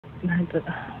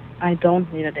I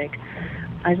don't need a dick.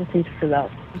 I just need to fill out.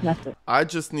 That's it. I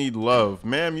just need love.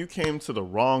 Ma'am, you came to the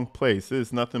wrong place. It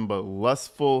is nothing but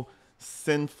lustful,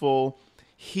 sinful,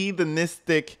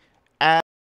 heathenistic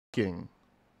asking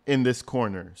in this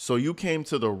corner. So you came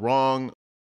to the wrong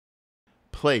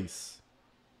place.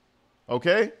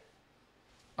 Okay?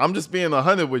 I'm just being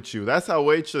 100 with you. That's how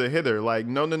Wade should have hit her. Like,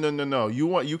 no, no, no, no, no.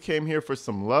 You came here for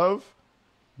some love?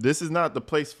 This is not the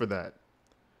place for that.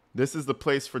 This is the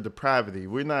place for depravity.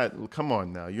 We're not, come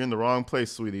on now. You're in the wrong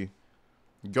place, sweetie.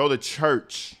 Go to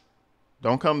church.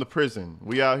 Don't come to prison.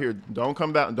 We out here. Don't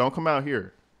come out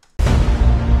here.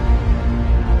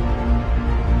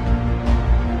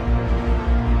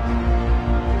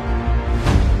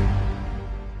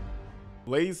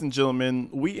 Ladies and gentlemen,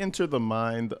 we enter the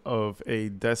mind of a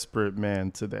desperate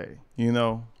man today. You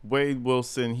know, Wade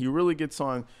Wilson, he really gets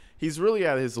on, he's really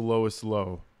at his lowest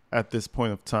low at this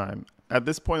point of time. At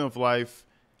this point of life,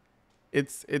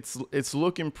 it's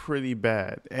looking pretty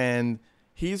bad. And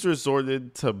he's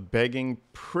resorted to begging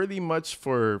pretty much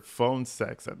for phone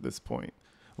sex at this point.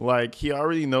 Like, he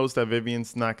already knows that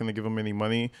Vivian's not going to give him any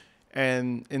money.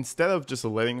 And instead of just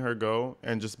letting her go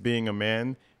and just being a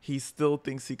man, he still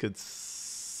thinks he could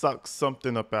suck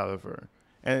something up out of her.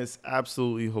 And it's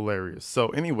absolutely hilarious. So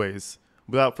anyways,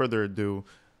 without further ado,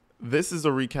 this is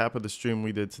a recap of the stream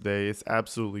we did today. It's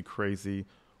absolutely crazy.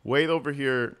 Wade over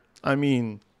here, I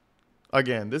mean,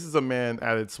 again, this is a man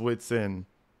at its wit's end.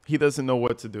 He doesn't know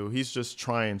what to do. He's just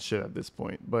trying shit at this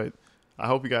point. But I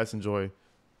hope you guys enjoy.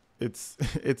 It's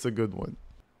a good one.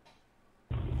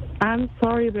 I'm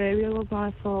sorry, baby. It was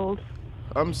my fault.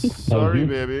 I'm sorry,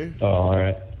 baby. Oh, all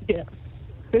right. Yeah.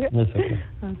 That's okay.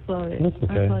 I'm sorry. That's okay.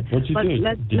 I'm sorry. What'd you but do?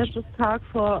 Let's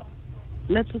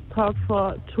just talk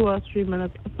for 2 or 3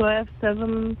 minutes. So I have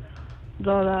 $7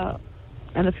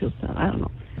 and a few cents. I don't know.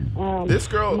 This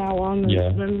girl. Now on,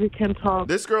 then we can talk.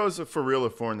 This girl is for real a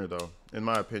foreigner, though, in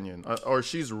my opinion. Or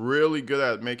she's really good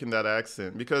at making that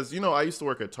accent. Because, you know, I used to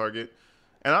work at Target.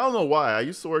 And I don't know why. I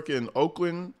used to work in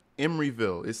Oakland,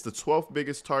 Emeryville. It's the 12th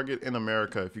biggest Target in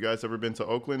America. If you guys ever been to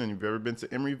Oakland and you've ever been to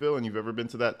Emeryville and you've ever been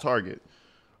to that Target.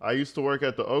 I used to work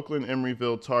at the Oakland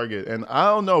Emeryville Target. And I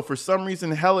don't know, for some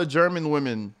reason, hella German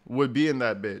women would be in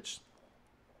that bitch.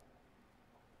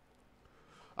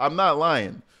 I'm not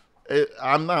lying.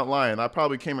 I'm not lying. I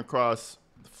probably came across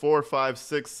 4, 5,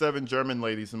 6, 7 German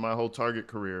ladies in my whole Target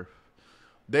career.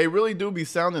 They really do be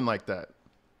sounding like that.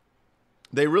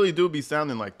 They really do be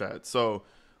sounding like that. So,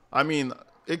 I mean,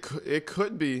 it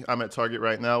could be. I'm at Target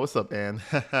right now. What's up, Ann?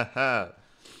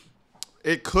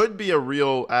 It could be a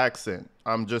real accent.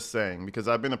 I'm just saying, because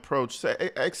I've been approached. Say,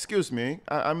 excuse me,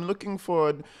 I'm looking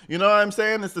for, you know what I'm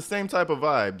saying? It's the same type of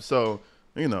vibe. So,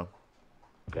 you know.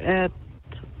 At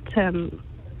 10,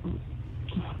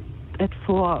 at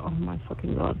 4, oh my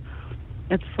fucking God.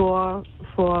 At 4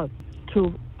 for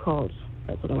 2 calls.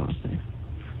 That's what I want to say.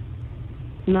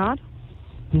 Not?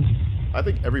 I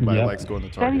think everybody likes going to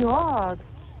Target. Very odd.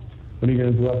 What are you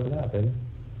going to do after that, baby?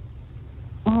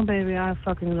 Oh, baby, I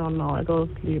fucking don't know. I go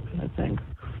to sleep, I think.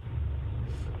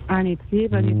 I need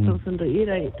sleep. I need something to eat.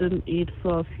 I didn't eat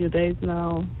for a few days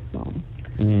now. So.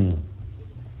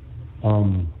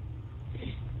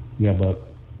 Yeah, but,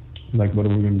 like, what are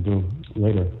we going to do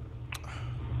later?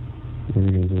 What are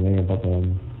we going to do later about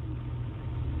the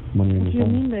money on the phone? What do you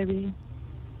mean, baby?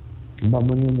 About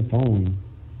money on the phone,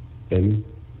 baby.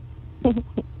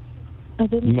 I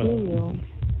didn't hear you.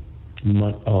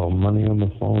 Money on the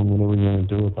phone. What are we going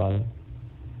to do about it?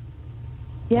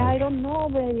 Yeah, I don't know,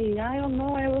 baby. I don't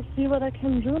know. I will see what I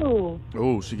can do.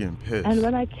 Oh, she getting pissed. And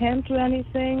when I can't do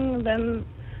anything, then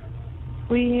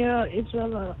we hear each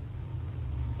other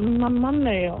on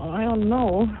Monday. I don't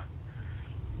know.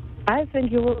 I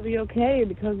think you will be okay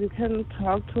because you can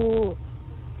talk to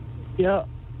your...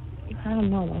 I don't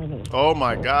know what it is. Oh,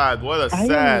 my God. What a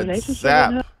sad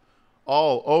sap.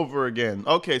 All over again.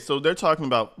 Okay, so they're talking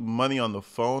about money on the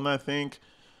phone, I think.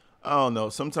 I don't know.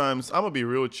 Sometimes, I'm going to be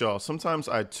real with y'all. Sometimes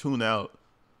I tune out.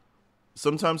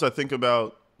 Sometimes I think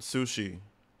about sushi.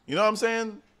 You know what I'm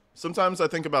saying? Sometimes I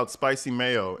think about spicy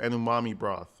mayo and umami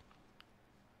broth.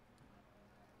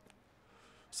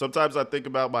 Sometimes I think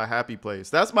about my happy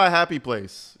place. That's my happy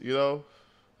place, you know?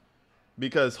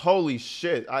 Because holy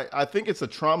shit, I think it's a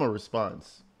trauma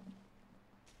response.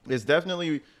 It's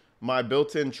definitely my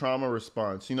built-in trauma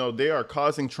response. You know, they are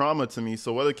causing trauma to me,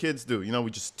 so what do kids do? You know, we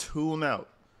just tune out.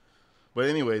 But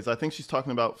anyways, I think she's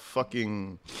talking about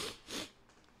fucking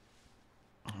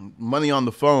money on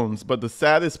the phones. But the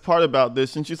saddest part about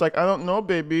this, and she's like, I don't know,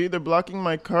 baby. They're blocking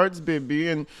my cards, baby.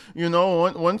 And, you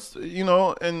know, once, you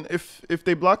know, and if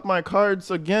they block my cards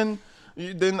again,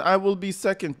 Then I will be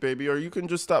second, baby, or you can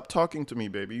just stop talking to me,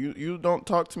 baby. You don't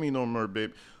talk to me no more,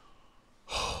 babe.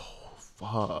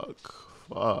 Oh,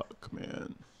 fuck,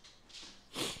 man.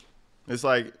 It's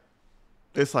like,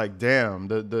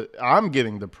 damn, I'm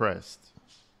getting depressed.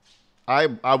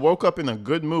 I woke up in a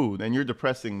good mood, and you're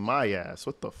depressing my ass.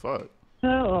 What the fuck?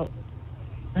 Oh,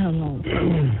 I don't know.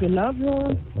 You love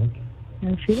her,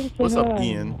 and she didn't say What's her, up,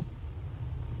 Ian?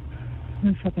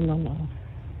 I fucking don't know.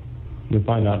 You'll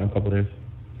find out in a couple days.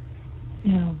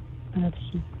 Yeah, that's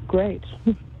great.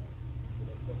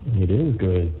 It is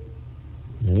good.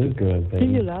 It is good, baby.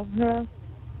 Do you love her?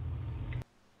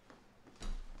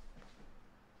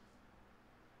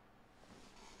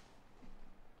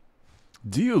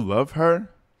 Do you love her?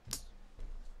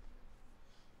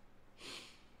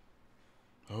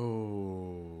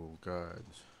 Oh, God.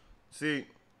 See,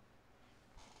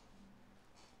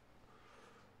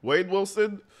 Wade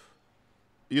Wilson,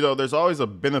 there's always a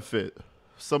benefit.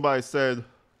 Somebody said,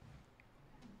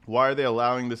 why are they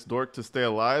allowing this dork to stay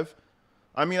alive?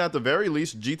 I mean, at the very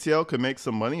least, GTL could make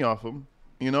some money off him,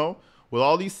 with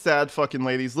all these sad fucking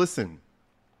ladies. Listen,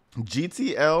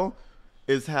 GTL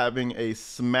is having a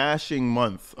smashing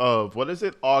month of,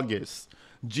 August.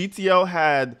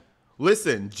 GTL,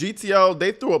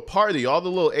 they threw a party. All the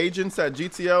little agents at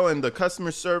GTL and the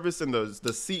customer service and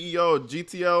the CEO of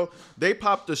GTL, they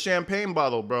popped a champagne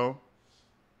bottle, bro.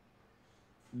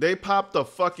 They popped a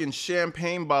fucking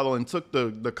champagne bottle and took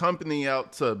the company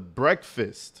out to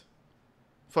breakfast.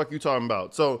 Fuck you talking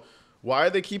about? So why are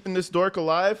they keeping this dork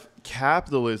alive?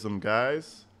 Capitalism,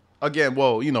 guys. Again,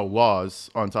 well,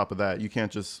 laws on top of that. You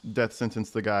can't just death sentence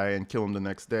the guy and kill him the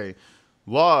next day.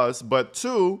 Laws, but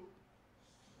two,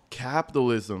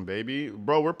 capitalism, baby.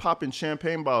 Bro, we're popping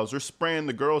champagne bottles. We're spraying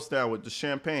the girls down with the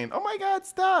champagne. Oh my God,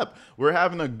 stop. We're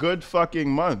having a good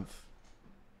fucking month.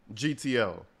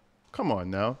 GTL. Come on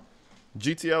now.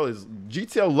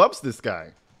 GTL loves this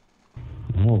guy.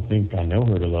 I don't think I know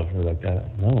her to love her like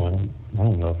that. No, I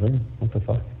don't love her. What the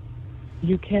fuck?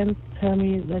 You can't tell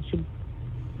me that you...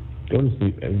 Go to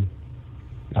sleep, baby.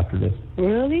 After this.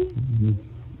 Really?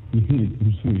 You need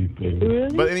to sleep, baby.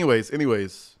 Really? But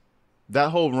anyways,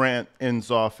 that whole rant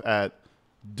ends off at,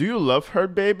 do you love her,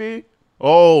 baby?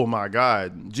 Oh my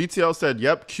God. GTL said,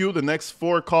 yep, cue the next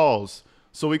 4 calls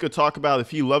so we could talk about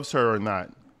if he loves her or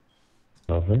not.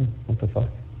 Love her? What the fuck?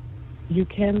 You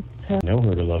can't tell... I know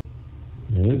her to love her.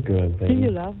 It is good, baby. Do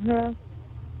you love her?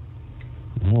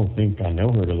 I don't think I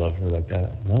know her to love her like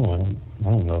that. No, I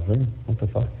don't love her. What the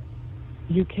fuck?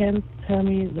 You can't tell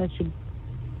me that you...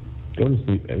 Go to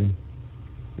sleep, baby.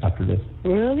 After this.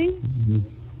 Really?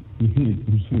 You need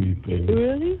to sleep, baby.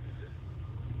 Really?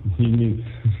 You need...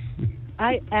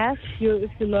 I asked you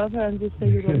if you love her and you say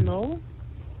you don't know?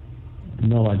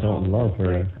 No, I don't love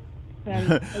her.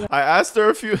 I asked her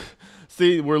if you...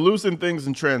 See, we're losing things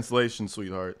in translation,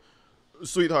 sweetheart.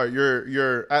 Sweetheart,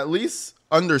 you're at least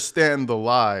understand the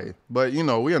lie. But,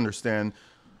 we understand.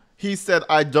 He said,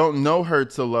 I don't know her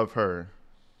to love her.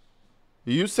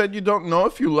 You said you don't know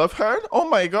if you love her? Oh,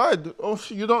 my God. Oh,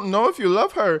 you don't know if you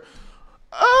love her.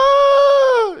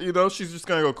 Ah! She's just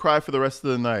going to go cry for the rest of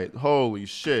the night. Holy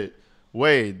shit.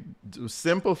 Wade,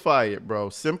 simplify it, bro.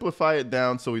 Simplify it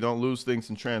down so we don't lose things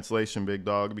in translation, big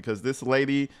dog, because this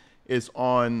lady is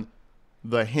on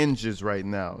the hinges right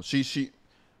now.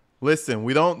 Listen,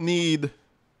 we don't need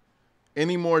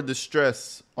any more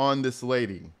distress on this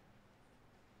lady.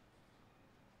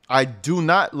 I do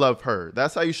not love her.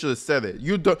 That's how you should have said it.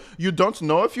 You don't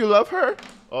know if you love her?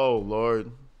 Oh,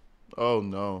 Lord. Oh,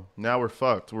 no. Now we're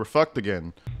fucked. We're fucked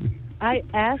again. I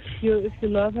asked you if you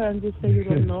love her and you say you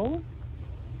don't know?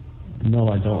 No,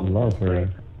 I don't love her.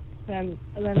 Then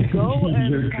go and...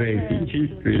 You're crazy.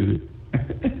 She's crazy.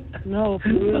 No,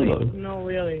 really. No,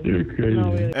 really. You're crazy.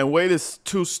 No, really. And Wade is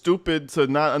too stupid to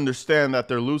not understand that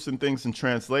they're losing things in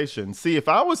translation. See, if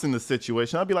I was in the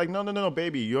situation, I'd be like, no,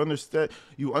 baby, you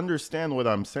understand what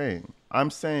I'm saying.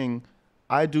 I'm saying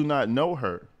I do not know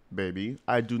her, baby.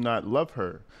 I do not love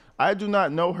her. I do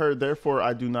not know her, therefore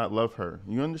I do not love her.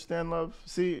 You understand, love?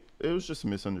 See, it was just a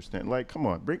misunderstanding. Like, come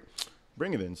on,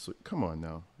 bring it in. Come on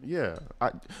now. Yeah.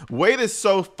 Wade is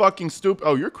so fucking stupid.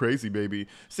 Oh, you're crazy, baby.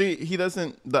 See,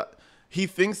 he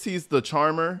thinks he's the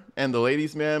charmer and the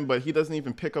ladies' man, but he doesn't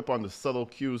even pick up on the subtle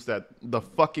cues that the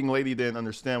fucking lady didn't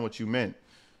understand what you meant.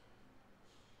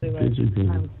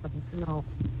 No.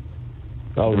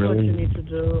 Oh, really? What you need to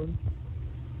do.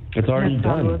 It's already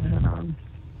done.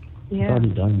 Yeah. It's already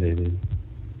done, baby.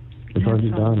 It's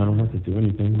already done. I don't have to do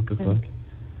anything. What the fuck?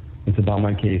 It's about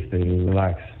my case, baby.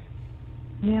 Relax.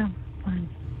 Yeah, fine.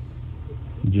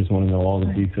 You just want to know all the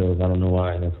details. I don't know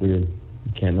why. That's weird.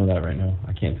 You can't know that right now.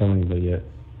 I can't tell anybody yet.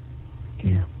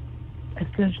 Yeah.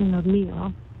 Especially not me, huh?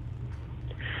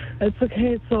 It's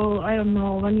okay, so I don't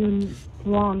know. When you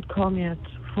want, call me at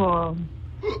 4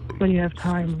 when you have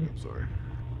time. I'm sorry.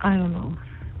 I don't know.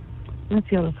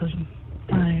 That's your decision.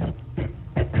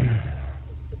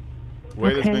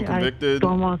 Wade has been I convicted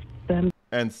don't want them.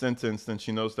 and sentenced, and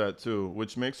she knows that too,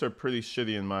 which makes her pretty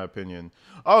shitty in my opinion.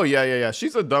 Oh yeah.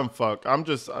 She's a dumb fuck. I'm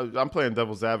playing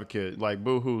devil's advocate. Like,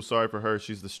 boo-hoo, sorry for her.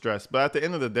 She's distressed. But at the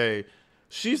end of the day,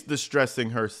 she's distressing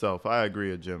herself. I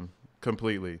agree with Jim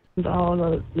completely. All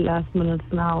the last minutes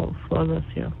now for this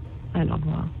year. I don't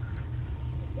know.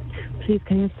 Please,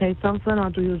 can you say something, or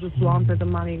do you just want that the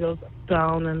money goes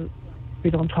down and we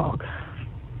don't talk?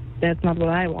 That's not what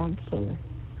I want, so...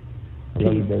 I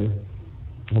love you, baby.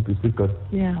 Hope you sleep good.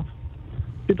 Yeah.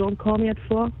 You don't call me at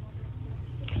 4?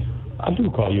 I do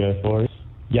call you at 4.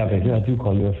 Yeah, baby, I do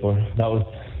call you at 4. That was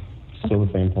still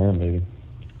the same plan, baby.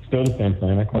 Still the same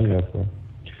plan. I call you at 4.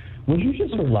 Would you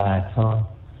just relax, huh?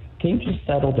 Can you just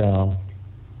settle down?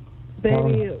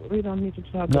 Baby, we don't need to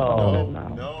talk about it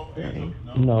now.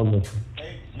 No, listen.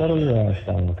 Settle your ass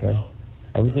down, okay?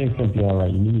 Everything's gonna be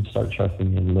alright. You need to start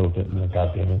trusting me a little bit more,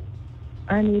 goddammit.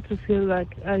 I need to feel that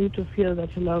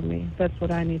you love me. That's what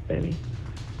I need, baby.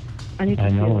 I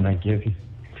know, and I give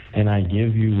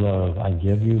you love. I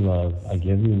give you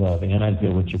love, and I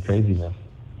deal with your craziness.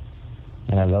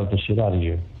 And I love the shit out of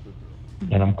you.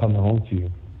 And I'm coming home to you.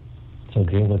 So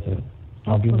deal with it.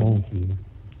 I'll be home for you.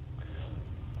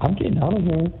 I'm getting out of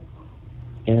here,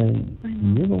 and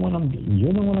you're the one I'm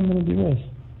gonna be with.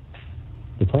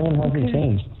 The plan hasn't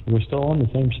changed. We're still on the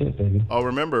same shit, baby. Oh,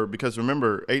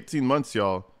 remember, 18 months,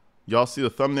 y'all. Y'all see the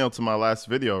thumbnail to my last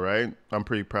video, right? I'm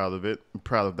pretty proud of it.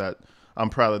 I'm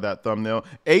proud of that thumbnail.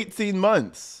 18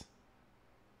 months.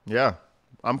 Yeah.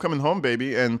 I'm coming home,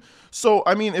 baby. And so,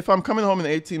 I mean, if I'm coming home in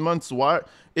 18 months,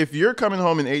 if you're coming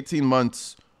home in 18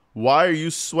 months, why are you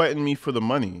sweating me for the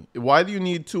money? Why do you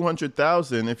need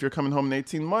 $200,000 if you're coming home in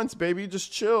 18 months, baby?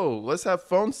 Just chill. Let's have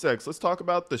phone sex. Let's talk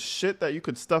about the shit that you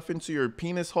could stuff into your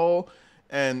penis hole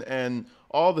and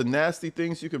all the nasty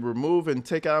things you could remove and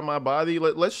take out of my body.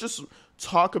 Let's just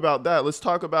talk about that. Let's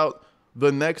talk about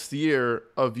the next year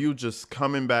of you just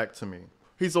coming back to me.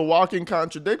 He's a walking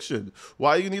contradiction.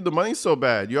 Why do you need the money so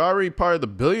bad? You're already part of the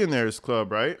billionaires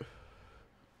club, right?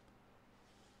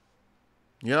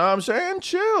 You know what I'm saying?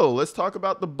 Chill. Let's talk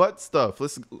about the butt stuff.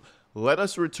 Let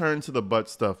us return to the butt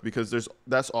stuff because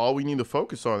that's all we need to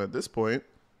focus on at this point.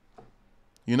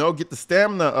 You know, get the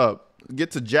stamina up.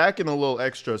 Get to jacking a little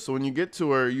extra so when you get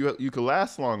to her, you can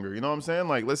last longer. You know what I'm saying?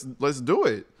 Like, let's do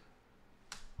it.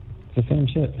 It's the same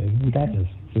shit, baby. We got this.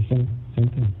 It's the same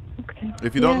thing. Okay.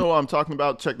 If you don't know what I'm talking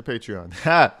about, check the Patreon.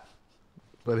 Ha!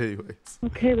 But anyways.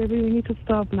 Okay, baby, we need to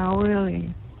stop now,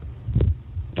 really.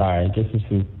 All right, get some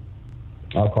sleep.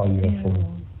 I'll call you at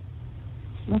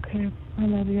 4. Okay, I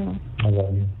love you. I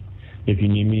love you. If you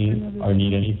need me or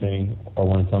need anything or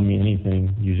want to tell me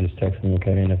anything, you just text me,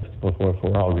 okay? And if it's before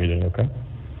 4, I'll read it, okay?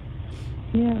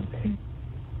 Yeah, okay.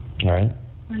 All right?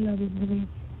 I love you, baby.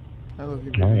 I love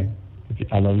you, baby. All right.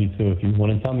 I love you, too. If you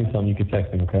want to tell me something, you can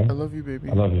text me, okay? I love you, baby.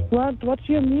 I love you. What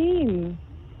do you mean?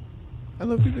 I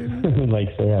love you, baby. Like,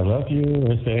 say I love you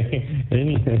or say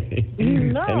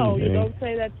anything. No, anything. you don't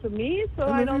say that to me, so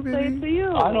I don't say it to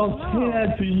you. I don't say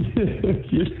that to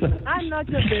you. I'm not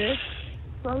your bitch,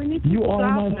 so we need to You stop are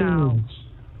my now.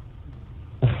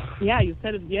 bitch. Yeah, you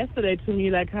said it yesterday to me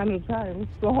like 100 times,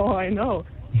 so I know.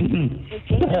 It's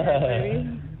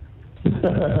baby.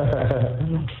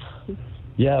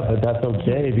 Yeah, but that's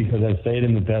okay because I say it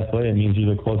in the best way. It means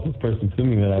you're the closest person to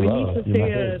me that I love. We need to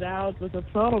figure it out with the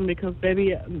phone because,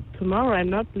 baby, tomorrow I'm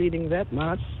not bleeding that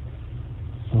much.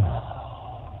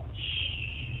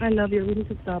 I love you. We need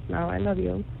to stop now. I love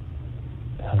you.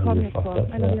 Call me at 4.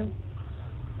 I love you.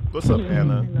 What's up,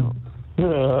 Anna? I know.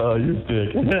 Oh, you're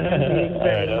sick.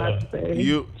 Very much,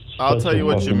 baby. I'll tell you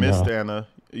what you missed, Anna.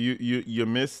 You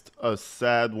missed a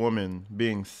sad woman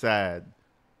being sad.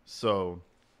 So,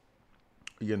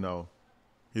 you know,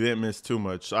 you didn't miss too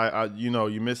much.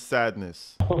 You missed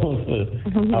sadness. I'll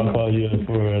call you at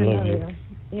 4. I love you.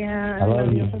 Yeah, I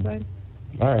love you. Bye-bye.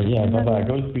 All right, yeah, bye-bye.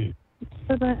 Go to sleep.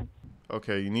 Bye-bye.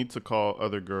 Okay, you need to call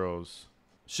other girls.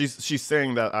 She's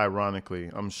saying that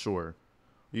ironically, I'm sure.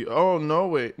 Wade,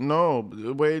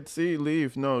 see,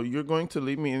 leave. No, you're going to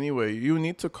leave me anyway. You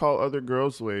need to call other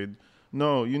girls, Wade.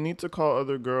 No, you need to call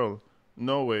other girl.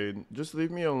 No, Wade, just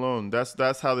leave me alone.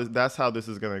 That's how this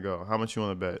is gonna go. How much you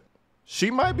want to bet?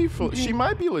 She might be she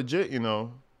might be legit, you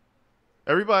know.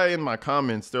 Everybody in my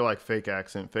comments, they're like fake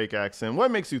accent, fake accent.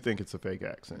 What makes you think it's a fake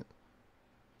accent?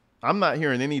 I'm not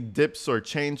hearing any dips or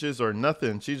changes or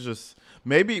nothing. She's just,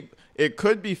 Maybe it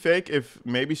could be fake if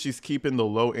maybe she's keeping the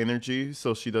low energy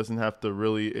so she doesn't have to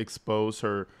really expose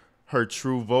her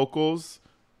true vocals.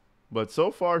 But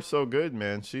so far, so good,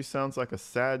 man. She sounds like a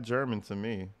sad German to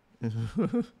me.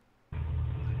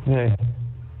 Hey.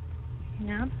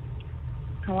 Yeah.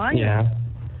 How are you? Yeah.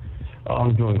 Oh,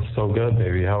 I'm doing so good,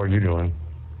 baby. How are you doing?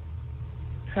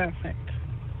 Perfect.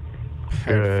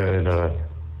 Good.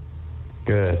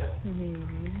 Good.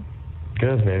 Mm-hmm.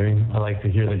 Good, baby. I like to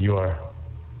hear that you are.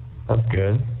 That's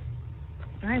good.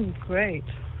 I'm great.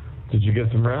 Did you get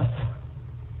some rest?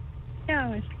 Yeah,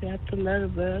 I slept a little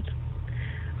bit.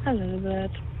 A little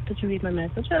bit. Did you read my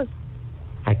messages?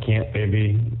 I can't,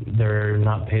 baby. They're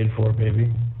not paid for,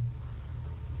 baby.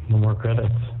 No more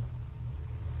credits.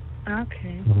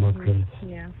 Okay. No more credits.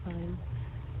 Yeah, fine.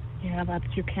 Yeah, but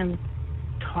you can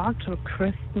talk to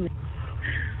Kristen.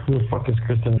 Who the fuck is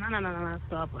Kristen? No,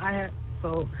 stop.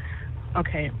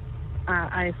 Okay.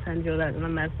 I sent you that in a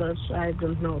message. I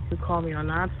don't know if you call me or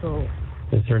not, so...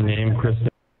 Is her name Kristen?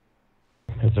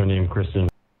 Is her name Kristen?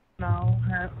 No,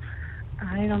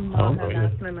 I don't know her Okay.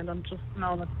 last name. I don't just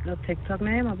know the TikTok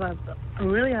name, but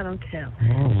really I don't care.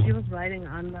 Oh. She was writing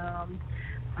on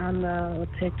the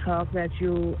TikTok that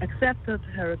you accepted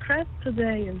her request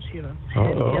today, and she was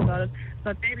happy about it.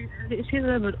 But maybe she's a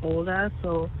little bit older,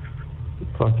 so...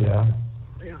 Fuck yeah.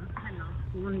 Yeah, I know.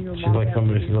 When you She's like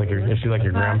somebody. She's like your. Is she like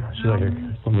your grand? She's like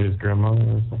somebody's grandmother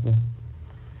or something.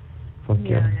 Fuck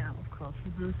yeah. Yeah, of course.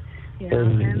 Mm-hmm. Yeah,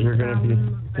 Baby, and you're gonna be.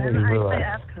 then Baby, I relax.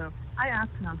 asked her. Yeah.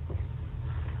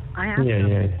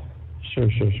 Sure.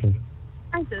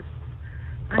 I did.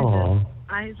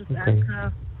 I just Okay. asked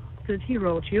her, did he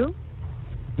wrote you?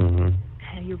 Mhm.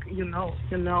 Hey, you know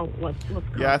what's going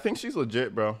on. Yeah, I think she's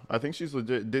legit, bro. I think she's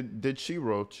legit. Did she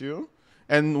wrote you?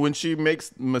 And when she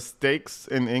makes mistakes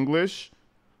in English,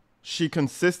 she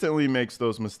consistently makes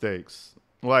those mistakes.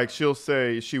 Like she'll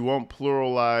say she won't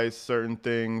pluralize certain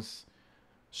things.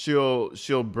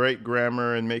 She'll break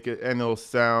grammar and make it, and it'll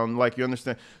sound like you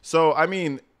understand. So I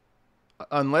mean,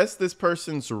 unless this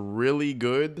person's really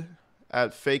good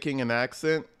at faking an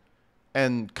accent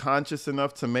and conscious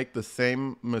enough to make the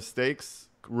same mistakes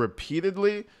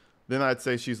repeatedly, then I'd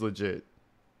say she's legit.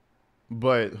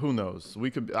 But who knows?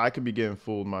 I could be getting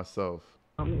fooled myself.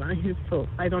 I don't need to tell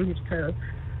her.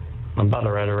 I'm about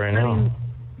to write it right now.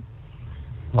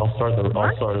 I'll start it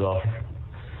off.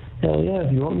 Hell yeah!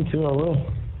 If you want me to, I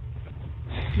will.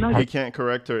 No, He can't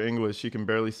correct her English. He can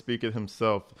barely speak it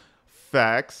himself.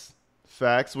 Facts.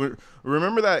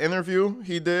 Remember that interview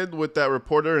he did with that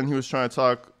reporter, and he was trying to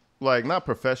talk like not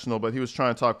professional, but he was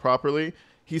trying to talk properly.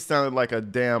 He sounded like a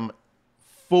damn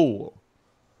fool.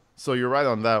 So you're right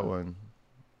on that one.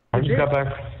 I just got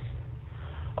back.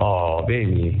 Oh,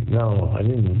 baby. No, I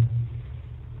didn't.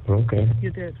 Okay.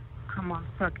 You did. Come on,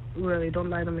 fuck. Really, don't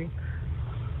lie to me.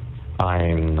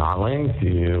 I'm not lying to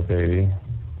you, baby.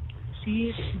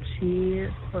 She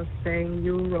was saying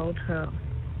you wrote her.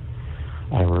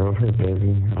 I wrote her,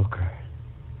 baby. Okay.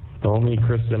 The only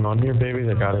Kristen on here, baby,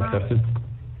 that got accepted.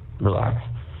 Relax.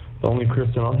 The only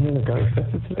Kristen on here that got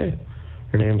accepted today.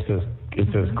 Her name says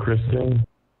Kristen.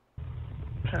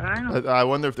 I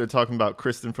wonder if they're talking about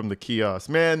Kristen from the kiosk.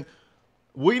 Man,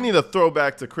 we need a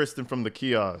throwback to Kristen from the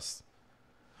kiosk.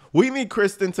 We need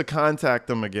Kristen to contact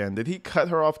them again. Did he cut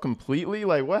her off completely?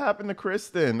 Like, what happened to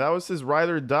Kristen? That was his ride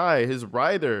or die. His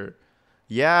rider.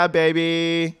 Yeah,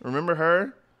 baby. Remember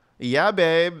her? Yeah,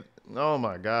 babe. Oh,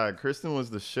 my God. Kristen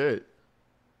was the shit.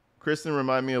 Kristen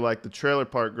reminded me of, like, the Trailer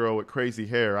Park Girl with crazy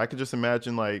hair. I could just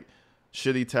imagine, like,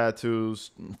 shitty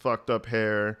tattoos, fucked up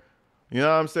hair. You know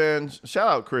what I'm saying? Shout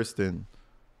out Kristen.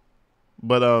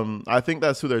 But I think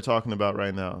that's who they're talking about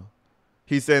right now.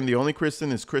 He's saying the only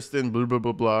Kristen is Kristen, blah, blah,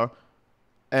 blah, blah.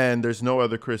 And there's no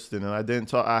other Kristen. And I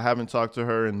haven't talked to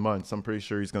her in months. I'm pretty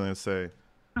sure he's going to say.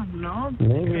 I don't know.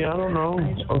 Maybe, I don't know.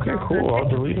 Okay, cool. I'll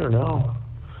delete her now.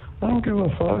 I don't give a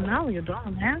fuck. No, you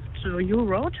don't have to. You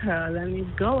wrote her. Then you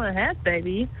go ahead,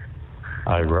 baby.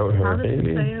 I wrote her,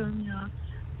 baby.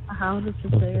 How did you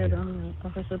say it on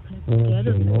your official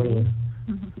paper?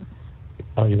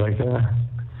 Oh, you like that?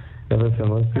 Yeah, listen,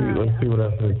 let's see what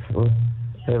I said.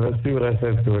 Let's see what I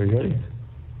said to her. You ready?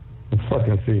 Let's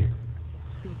fucking see.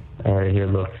 All right, here,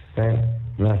 look. Sent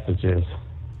messages.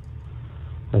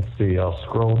 Let's see. I'll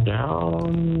scroll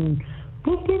down.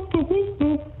 Boop, boop, boop, boop,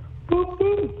 boop, boop,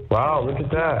 boop. Wow, look at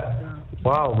that.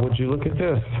 Wow, would you look at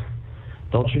this?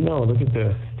 Don't you know? Look at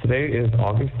this. Today is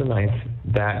August the 9th.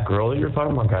 That girl that you're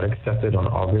talking about got accepted on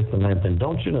August the 9th. And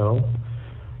don't you know,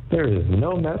 there is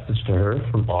no message to her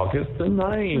from August the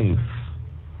 9th.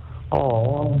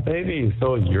 Oh, baby,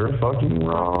 so you're fucking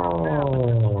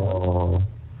wrong.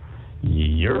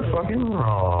 You're fucking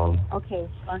wrong. Okay,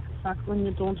 fuck, when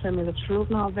you don't tell me the truth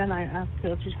now, then I ask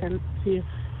her if she can see,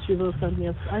 she will send me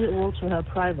I wrote to her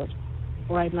private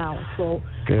right now, so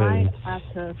Good. I asked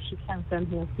her if she can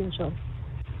send me a screenshot.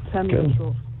 Tell me Good. the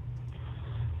truth.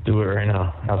 Do it right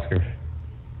now. Ask her.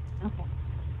 Okay.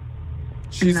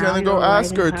 She's Now gonna go you're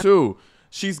ask her writing her- too.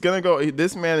 She's gonna go.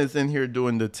 This man is in here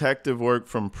doing detective work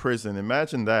from prison.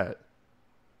 Imagine that.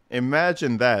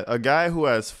 Imagine that. A guy who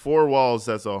has 4 walls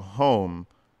as a home,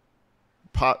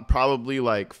 probably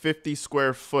like 50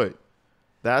 square foot.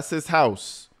 That's his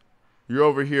house. You're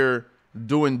over here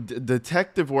doing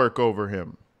detective work over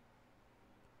him.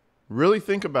 Really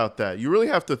think about that. You really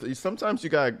have to. Sometimes you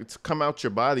gotta come out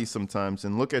your body sometimes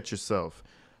and look at yourself.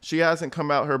 She hasn't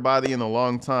come out her body in a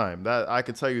long time. That I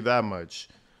could tell you that much.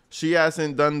 She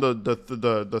hasn't done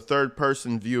the third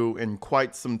person view in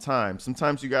quite some time.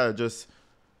 Sometimes you gotta just.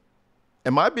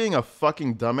 Am I being a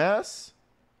fucking dumbass?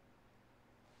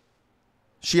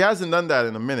 She hasn't done that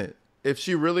in a minute. If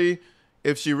she really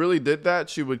did that,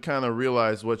 she would kind of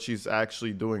realize what she's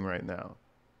actually doing right now.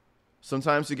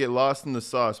 Sometimes you get lost in the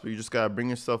sauce, but you just gotta bring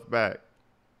yourself back.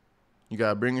 You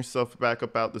gotta bring yourself back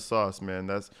up out the sauce, man.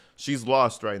 She's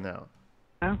lost right now.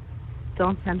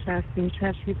 Don't send her a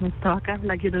screenshot. She's a stalker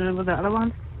like you did with the other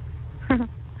ones.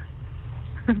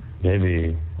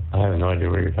 Maybe. I have no idea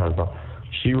what you're talking about.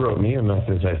 She wrote me a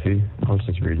message, I see. I was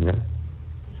just reading it.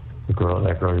 That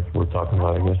girl we're talking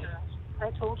about, I guess. I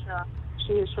told her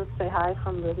she should say hi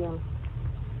from Vivian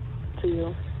to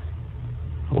you.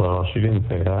 Well, she didn't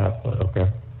say that, but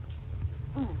okay.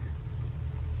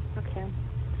 Okay.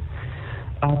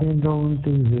 I've been going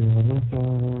through this all the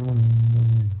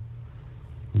time.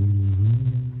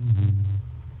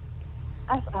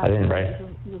 I didn't write.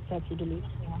 You said you deleted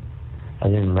it. I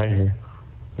didn't write her.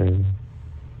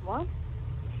 What?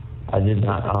 I did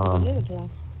not, You deleted it.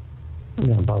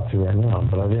 I'm about to right now,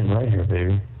 but I didn't write her,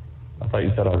 baby. I thought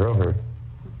you said I wrote her.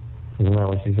 Isn't that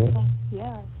what she said?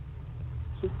 Yeah.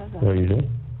 She said that. No, you did?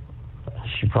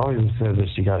 She probably said that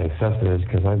she got accepted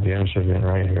because I damn sure didn't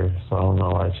write her, so I don't know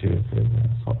why she would say that,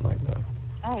 something like that.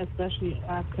 I especially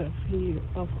asked her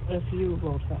if you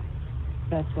wrote her.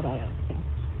 That's what I asked her.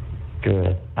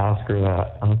 Good. Ask her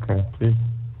that. Okay, please.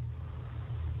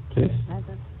 Please? I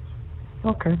did.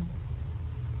 Okay.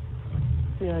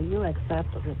 Yeah, you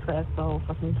accept the request the whole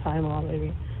fucking time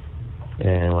already.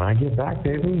 And when I get back,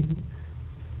 baby,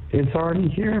 it's already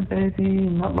here, baby.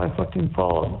 Not my fucking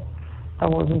fault. I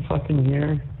wasn't fucking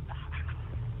here.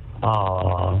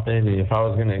 Aw, baby, if I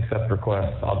was gonna accept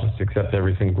requests, I'll just accept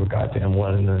every single goddamn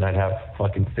one, and then I'd have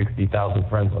fucking 60,000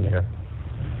 friends on here.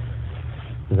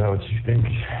 Is that what you think?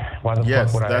 Why the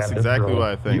Yes, fuck would I that's have this exactly girl? what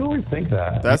I think. You always think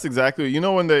that. That's exactly. You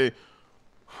know when they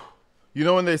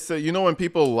say, when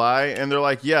people lie and they're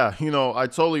like, yeah, I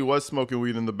totally was smoking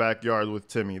weed in the backyard with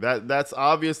Timmy. That's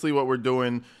obviously what we're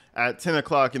doing at 10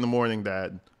 o'clock in the morning,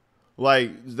 Dad.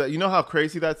 Like, you know how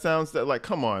crazy that sounds? That, like,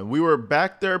 come on. We were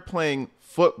back there playing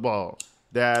football,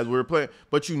 Dad. We were playing,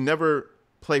 but you never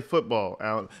play football,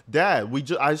 Alan. Dad,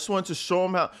 I just wanted to show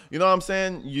him how, you know what I'm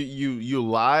saying? You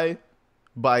lie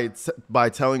by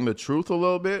telling the truth a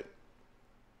little bit.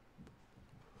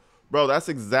 Bro, that's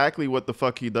exactly what the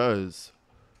fuck he does.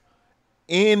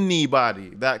 Anybody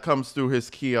that comes through his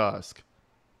kiosk,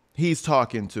 he's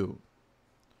talking to.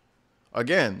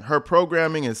 Again, her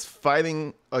programming is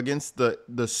fighting against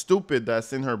the stupid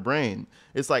that's in her brain.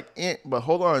 It's like, but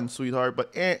hold on, sweetheart,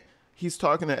 but he's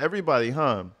talking to everybody,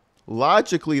 huh?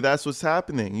 Logically, that's what's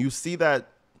happening. You see that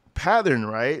pattern,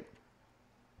 right?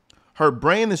 Her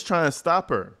brain is trying to stop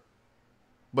her,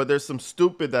 but there's some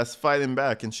stupid that's fighting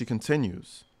back, and she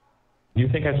continues. You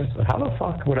think how the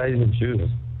fuck would I even choose?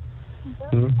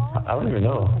 I don't even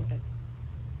know.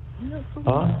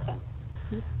 Huh?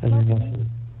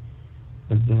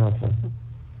 Nothing.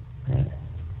 Right.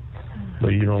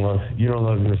 But you don't love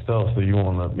yourself, so you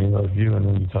won't let me love you, and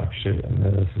then you talk shit, and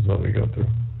then this is what we go through.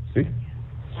 See?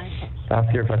 Ask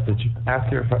her if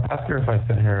I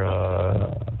sent her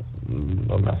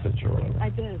a message or whatever. I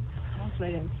did. I was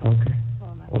waiting. Okay.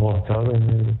 Well, tell her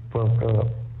to fuck up.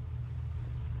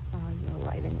 Oh, you're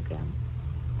writing again.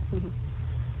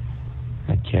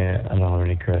 I can't. I don't have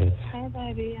any credits. Hi,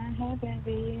 baby. Hi,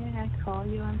 baby. I call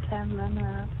you in 10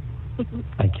 minutes.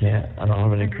 I can't. I don't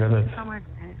have any credits. I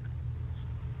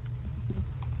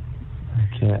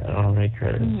can't. I don't have any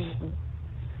credits.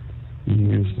 You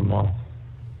used them all.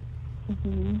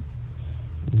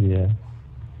 Yeah.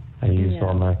 I used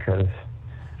all my credits.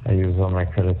 I used all my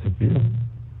credits with you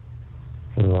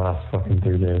for the last fucking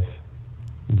 3 days.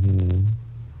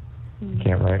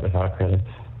 Can't write without credits.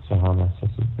 So how am I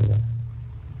supposed to do that?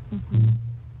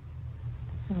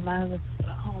 And I was,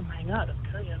 oh my God, I'm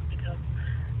curious because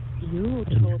you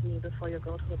told me before you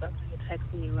go to the doctor, you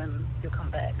text me when you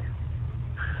come back.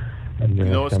 You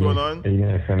know what's going on? Are you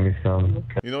gonna send me some?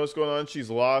 You know what's going on? She's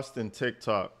lost in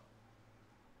TikTok.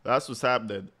 That's what's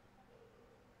happening.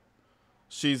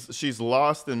 She's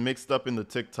lost and mixed up in the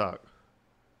TikTok.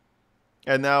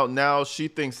 And now she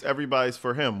thinks everybody's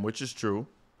for him, which is true.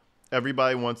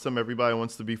 Everybody wants him. Everybody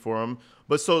wants to be for him.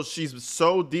 But so she's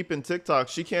so deep in TikTok,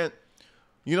 she can't,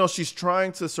 she's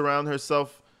trying to surround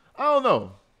herself. I don't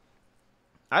know.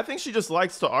 I think she just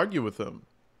likes to argue with him.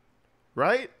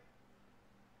 Right?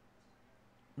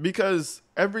 Because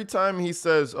every time he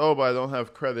says, oh, but I don't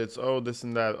have credits. Oh, this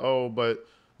and that. Oh, but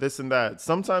this and that.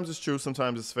 Sometimes it's true.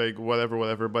 Sometimes it's fake.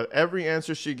 Whatever. But every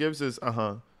answer she gives is,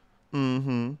 uh-huh.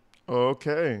 Mm-hmm.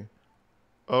 Okay.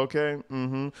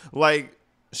 Mm-hmm. Like,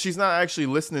 she's not actually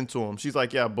listening to him. She's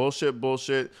like, yeah, bullshit.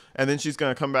 And then she's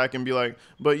going to come back and be like,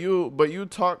 but you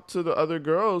talk to the other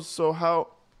girls. So how?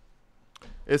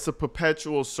 It's a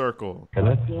perpetual circle.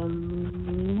 Credits?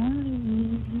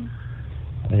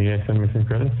 Are you guys send me some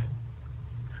credits?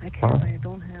 I can't. Huh? I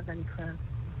don't have any credits.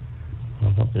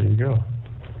 Well, there you go.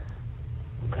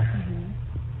 Mm-hmm.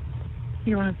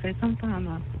 You want to say something or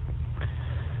not?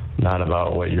 Not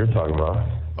about what you're talking about.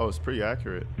 Oh, it's pretty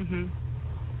accurate. Mm-hmm.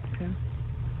 Okay.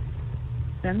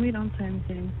 Then we don't say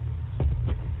anything.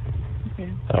 Okay.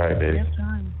 All right, baby. We have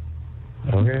time.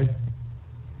 Okay.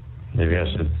 Maybe I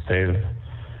should save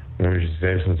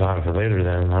some time for later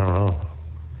then. I don't know.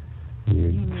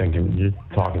 You think you're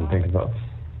talking about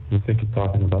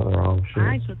the wrong shit.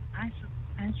 I should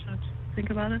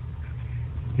think about it.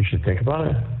 You should think about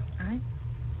it?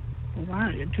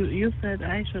 Why? You said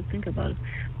I should think about it,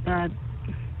 but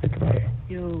think about it.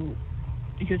 You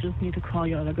just need to call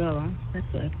your other girl. Huh?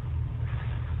 That's it.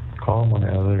 Call my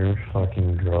other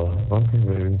fucking girl. Okay,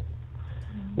 baby.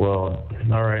 Well,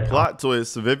 all right. Plot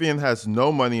twist: Vivian has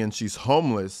no money and she's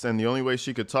homeless, and the only way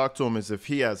she could talk to him is if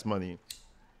he has money.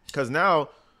 Because now,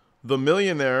 the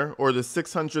millionaire or the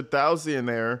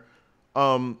 600,000-aire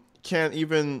can't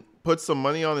even put some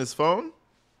money on his phone.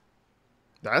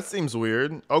 That seems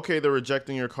weird. Okay, they're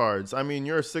rejecting your cards. I mean,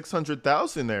 you're a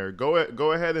 600,000-aire.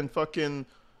 Go ahead and fucking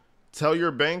tell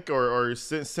your bank or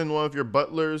send one of your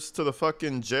butlers to the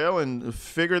fucking jail and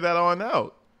figure that on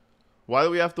out. Why do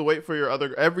we have to wait for your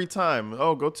other every time?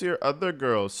 Oh, go to your other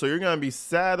girls. So you're gonna be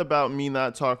sad about me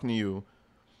not talking to you.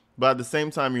 But at the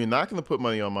same time, you're not going to put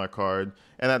money on my card.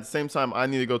 And at the same time, I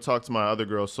need to go talk to my other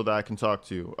girls so that I can talk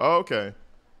to you. Oh, okay.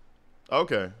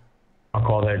 Okay. I'll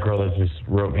call that girl that just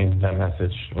wrote me that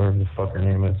message. Whatever the fuck her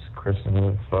name is. Kristen,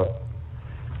 what the fuck.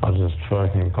 I'll just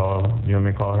fucking call. You want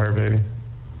me to call her, baby?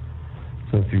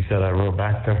 Since you said I wrote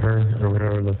back to her or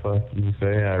whatever the fuck you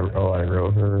say. I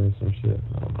wrote her or some shit.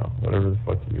 I don't know. Whatever the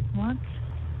fuck you... What?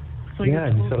 So yeah,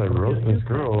 you said I wrote this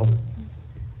girl.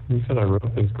 You said I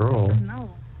wrote this girl. No.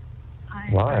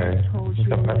 Why? I told you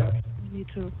need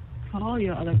to call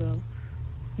your other girl,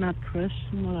 not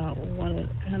Christian or what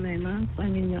her name is. I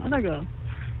mean your other girl.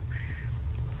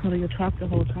 Who do you talk the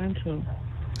whole time to?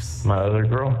 My other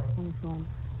girl? On the phone.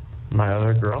 My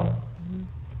other girl? Mm-hmm.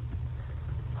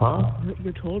 Huh?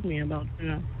 You told me about,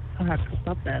 I have to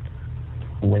stop that.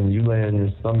 When you lay on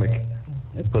your stomach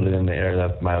and put it in the air,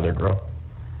 that's my other girl.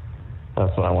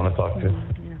 That's what I want to talk to.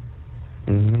 Yeah.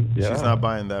 Mm-hmm. Yeah. She's not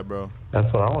buying that, bro.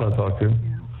 That's what I want to talk to.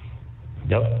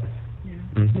 Yeah. Yep.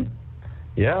 Yeah. Mm-hmm.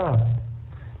 Yeah.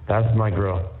 That's my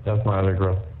girl. That's my other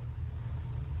girl.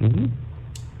 Mm-hmm.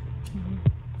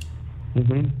 Mm-hmm.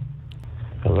 Mm-hmm.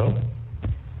 Hello?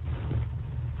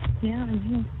 Yeah, I'm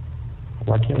here.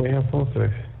 Why can't we have phone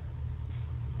sex?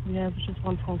 Yeah, it was just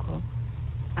one phone call.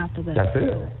 After that. That's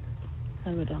it?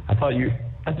 Then we're done.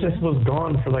 I just was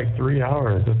gone for like 3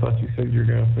 hours. I thought you said you were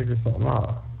going to figure something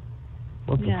out.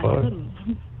 What the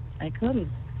fuck? I couldn't.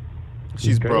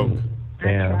 She's broke.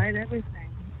 Damn. I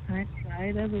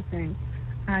tried everything.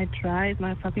 I tried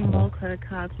my fucking whole credit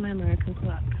cards, my American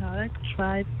card. I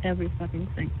tried every fucking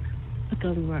thing. It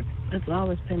doesn't work. It's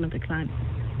always payment decline.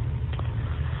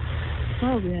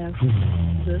 So we have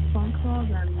this phone call,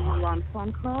 then one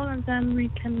phone call, and then we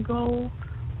can go.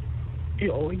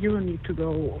 You need to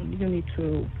go. You need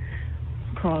to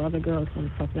call other girls and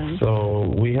fuck them.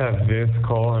 So we have this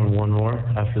call and one more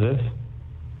after this?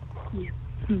 Yeah.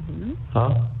 Mm-hmm.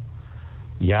 Huh?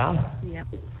 Yeah? Yep.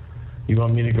 You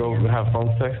want me to go have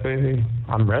phone sex, baby?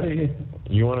 I'm ready.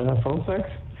 You want to have phone sex?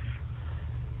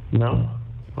 No?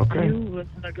 Okay. You with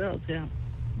other girls, yeah.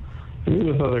 You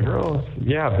with other girls?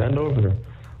 Yeah, bend over.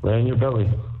 Lay on your belly.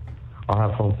 I'll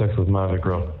have phone sex with my other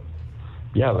girl.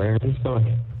 Yeah, lay on your stomach.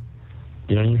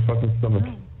 Get on your fucking stomach.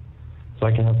 No. So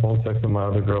I can have phone sex with my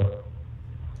other girl.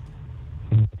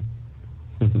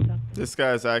 This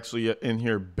guy's actually in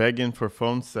here begging for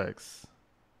phone sex.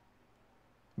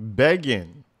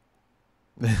 Begging.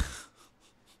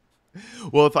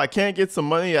 Well, if I can't get some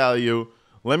money out of you,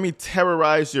 let me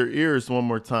terrorize your ears one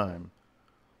more time.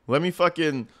 Let me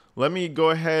go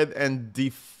ahead and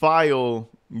defile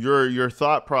your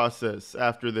thought process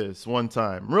after this one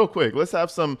time. Real quick.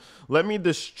 Let me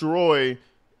destroy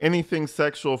anything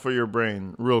sexual for your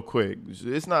brain real quick.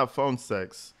 It's not phone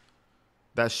sex.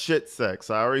 That's shit sex.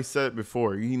 I already said it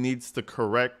before. He needs to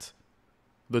correct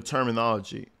the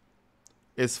terminology.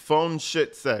 It's phone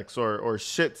shit sex or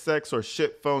shit sex or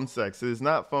shit phone sex. It is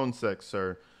not phone sex,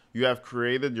 sir. You have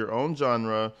created your own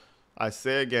genre. I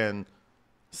say again,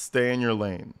 stay in your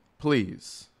lane.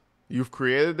 Please. You've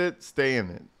created it, stay in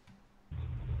it.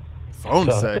 Phone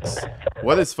sex?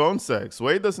 What is phone sex?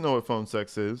 Wade doesn't know what phone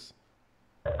sex is.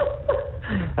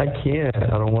 I can't.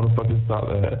 I don't want to fucking stop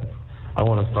that. I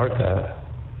want to start that.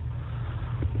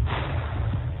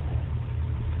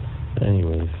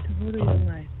 Anyways. What do you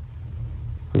like?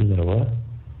 Who's that? What?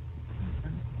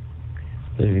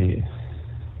 Baby.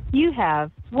 You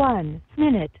have 1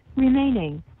 minute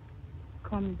remaining.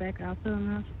 Call me back after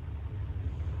that.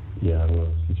 Yeah, I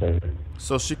will.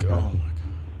 So she. Oh my god.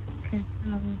 Okay.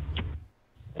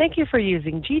 Thank you for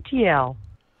using GTL.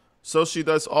 So she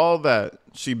does all that.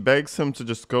 She begs him to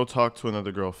just go talk to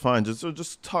another girl. Fine,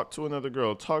 just talk to another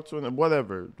girl. Talk to another,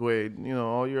 whatever. Wade,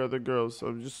 all your other girls.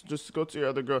 So just go to your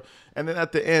other girl. And then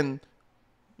at the end,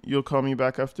 you'll call me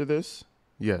back after this?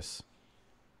 Yes.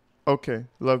 Okay,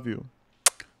 love you.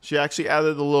 She actually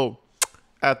added a little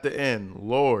at the end.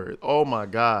 Lord, oh my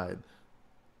God.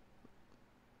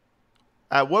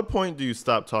 At what point do you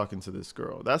stop talking to this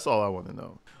girl? That's all I want to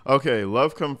know. Okay,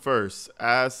 love come first.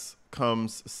 Ass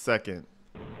comes second.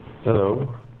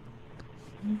 Hello?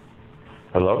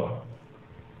 Hello?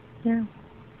 Yeah.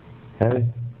 Hey?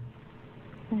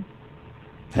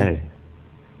 Hey.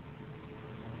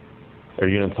 Are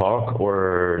you gonna talk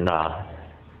or not?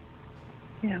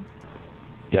 Yeah.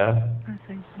 Yeah? I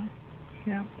think so.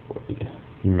 Yeah.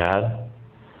 You mad?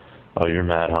 Oh, you're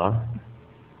mad, huh?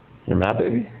 You're mad,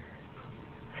 baby?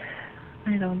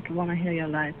 I don't want to hear your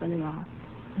lies anymore.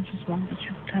 I just want you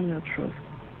to tell me the truth.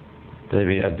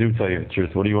 Baby, I do tell you the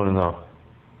truth. What do you want to know?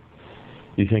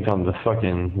 You think I'm just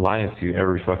fucking lying to you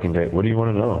every fucking day. What do you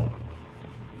want to know?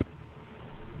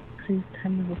 Please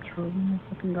tell me the truth. Oh my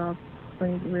fucking God.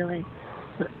 Wait, really?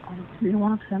 Do you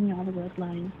want to tell me all about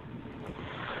lying?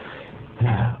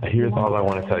 Here's all I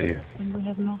want to tell you. And we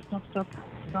have no stop.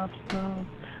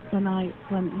 When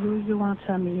you want to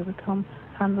tell me, you become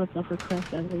hundreds of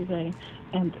requests every day.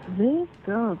 And these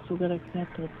girls who get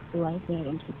accepted right there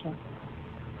on TikTok.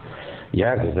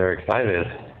 Yeah, because they're excited.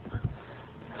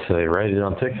 So they write it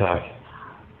on TikTok.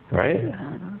 Right?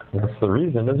 Yeah. That's the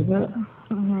reason, isn't it?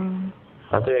 Mm-hmm.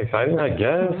 Aren't they excited? I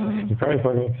guess. You're probably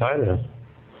fucking excited.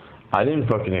 I didn't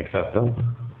fucking accept them.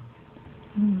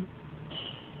 Mm-hmm.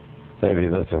 Baby,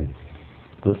 listen.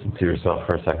 Listen to yourself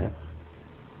for a second.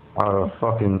 Out of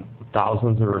fucking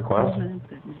thousands of requests,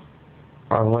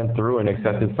 I went through and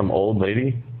accepted some old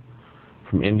lady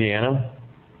from Indiana.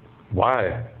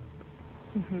 Why?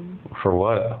 Mm-hmm. For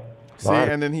what? See, Why?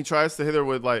 and then he tries to hit her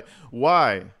with like,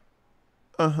 why?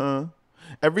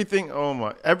 Everything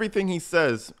he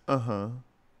says, So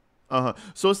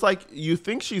it's like you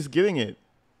think she's getting it.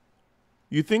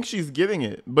 You think she's getting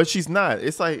it, but she's not.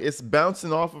 It's like it's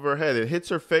bouncing off of her head. It hits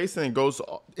her face and it goes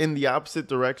in the opposite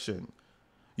direction.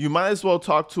 You might as well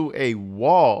talk to a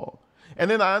wall.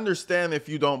 And then I understand if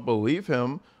you don't believe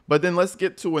him, but then let's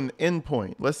get to an end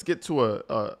point. Let's get to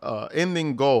a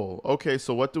ending goal. Okay,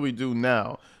 so what do we do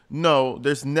now? No,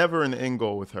 there's never an end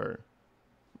goal with her.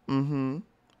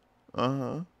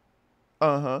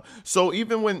 So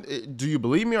even when, do you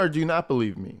believe me or do you not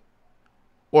believe me?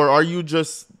 Or are you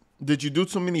just, did you do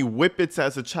too many whippets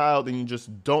as a child and you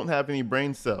just don't have any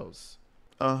brain cells?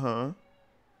 But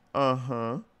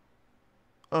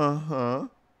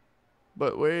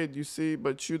wait, you see,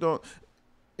 but you don't,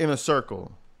 in a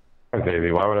circle. Hey,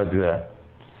 baby, why would I do that?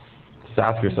 Just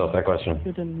ask yourself that question.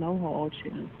 You didn't know how old she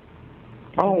is.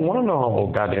 I don't want to know how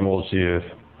goddamn old she is.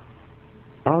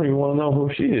 I don't even want to know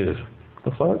who she is.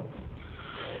 The fuck?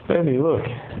 Baby, look.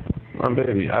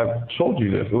 Baby, I've told you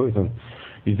this. Listen,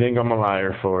 you think I'm a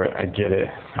liar for it. I get it.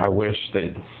 I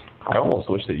almost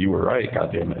wish that you were right,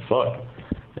 goddamn it. Fuck.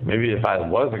 Maybe if I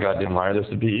was a goddamn liar, this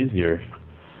would be easier.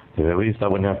 Because at least I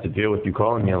wouldn't have to deal with you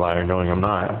calling me a liar knowing I'm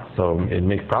not. So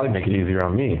it probably make it easier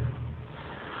on me.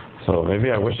 So maybe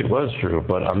I wish it was true,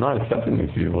 but I'm not accepting these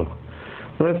people.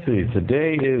 Let's see.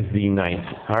 Today is the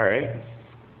 9th. All right.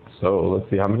 So let's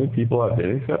see how many people have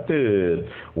been accepted.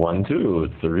 1, 2,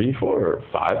 3, 4,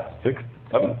 5, 6,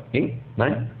 7, 8,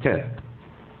 9, 10.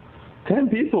 10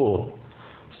 people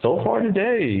so far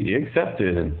today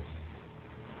accepted.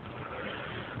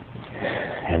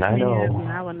 And I We know. have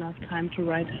now enough time to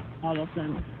write all of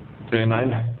them.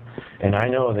 And I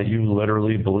know that you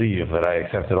literally believe that I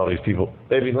accepted all these people.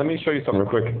 Baby, let me show you something real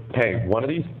quick. Hey, one of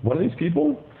these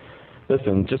people,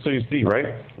 listen, just so you see,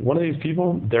 right? One of these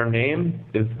people, their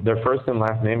first and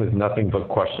last name is nothing but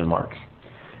question marks.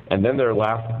 And then their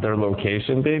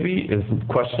location, baby, is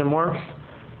question marks,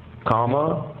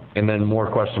 comma, and then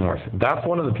more question marks. That's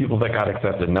one of the people that got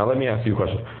accepted. Now let me ask you a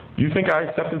question. You think I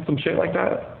accepted some shit like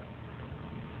that?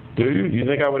 Do you? You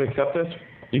think I would accept this?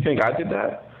 You think I did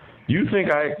that? You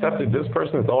think I accepted this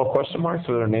person with all question marks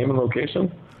for their name and location?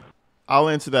 I'll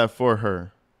answer that for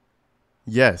her.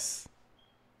 Yes.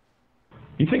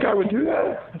 You think I would do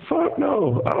that? Fuck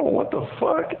no. I don't want the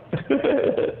fuck.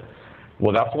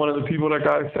 Well, that's one of the people that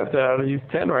got accepted out of these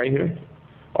 10 right here.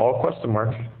 All question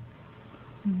marks.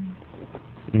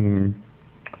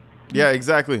 Yeah,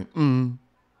 exactly. Even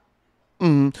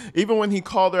when he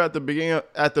called her at the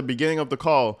beginning of the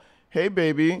call, "Hey,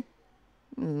 baby,"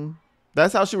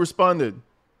 that's how she responded.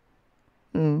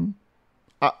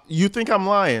 You think I'm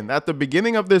lying? At the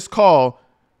beginning of this call,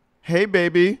 "Hey,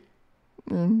 baby,"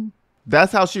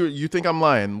 that's how she. You think I'm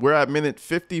lying? We're at minute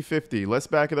 50. Let's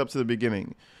back it up to the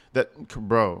beginning.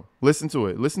 Bro, listen to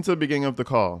it. Listen to the beginning of the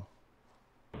call.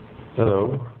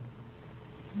 Hello.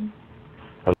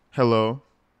 Hello.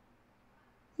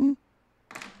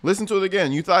 Listen to it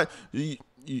again. You thought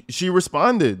she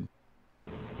responded.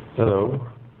 Hello.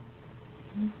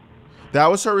 That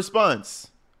was her response.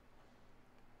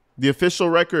 The official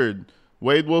record.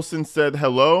 Wade Wilson said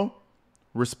hello.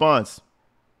 Response.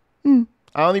 I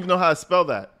don't even know how to spell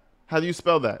that. How do you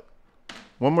spell that?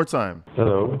 One more time.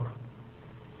 Hello.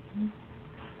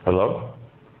 Hello.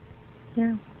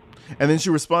 Yeah. And then she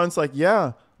responds like,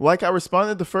 yeah, like I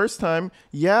responded the first time.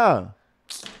 Yeah.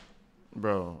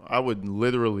 Bro, I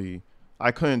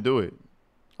couldn't do it.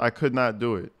 I could not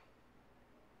do it.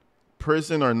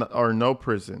 Prison or no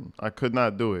prison. I could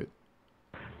not do it.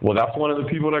 Well, that's one of the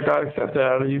people that got accepted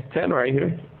out of these 10 right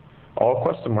here. All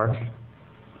question marks.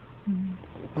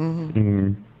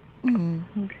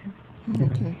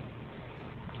 Okay.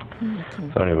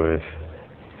 So anyways.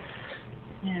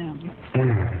 Yeah.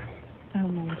 I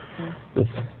don't know what to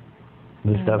say.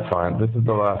 That's fine. This is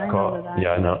the last call.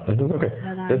 Yeah, I know. This is okay.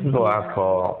 This is the last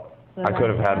call. I could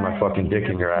have had my fucking dick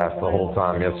in your ass the whole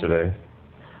time yesterday.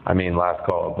 I mean, last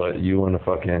call, but you want to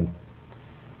fucking...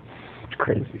 It's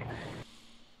crazy.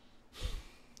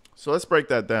 So let's break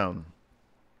that down.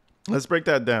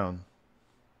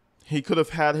 He could have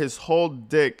had his whole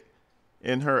dick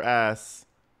in her ass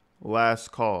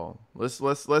last call. Let's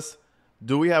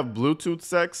do we have Bluetooth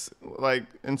sex like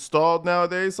installed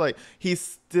nowadays? Like he's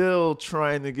still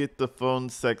trying to get the phone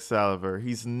sex out of her.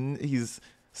 He's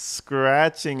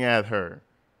scratching at her.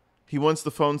 He wants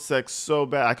the phone sex so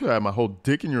bad. I could have my whole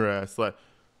dick in your ass. Like,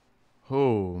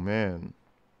 oh man,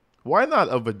 why not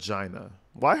a vagina?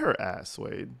 Why her ass,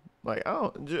 Wade? Like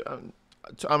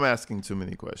I'm asking too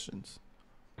many questions.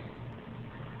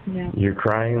 Yeah. You're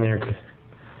crying there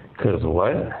because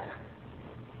what?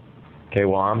 Okay,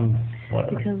 well, I'm...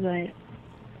 Whatever. Because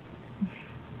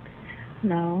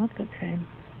No, it's okay.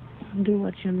 Do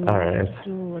what you need. All right.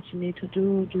 Do what you need to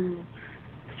do. Do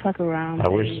fuck around. I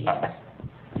wish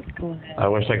Go ahead. I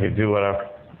wish I could do what I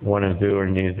want to do or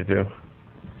need to do.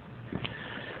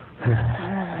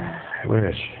 I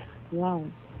wish. Wow.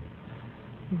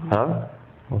 Huh?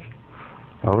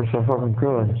 I wish I fucking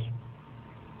could.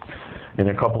 In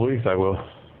a couple weeks, I will.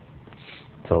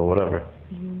 So whatever.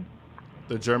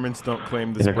 The Germans don't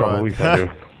claim this In a couple broad. weeks, I do.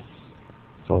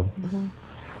 So.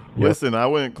 Listen, I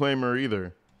wouldn't claim her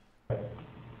either.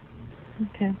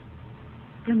 Okay.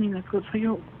 I mean, that's good for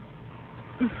you.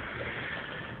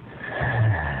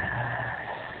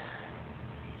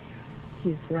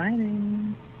 He's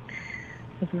writing.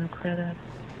 With no credit.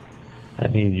 I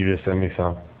need you to send me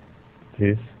some,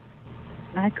 please.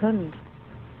 I couldn't.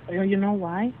 You know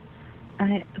why?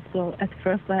 So at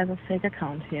first I have a fake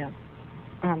account here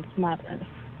on SmartS.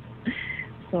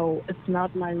 So it's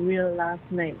not my real last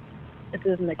name. It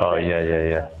isn't accept. Oh,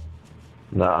 yeah.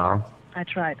 Nuh-uh. I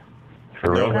tried.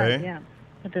 For No real? way. Yeah.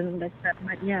 It didn't accept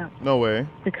my, yeah. No way.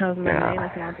 Because my Yeah. name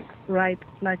is not right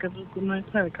like it is in my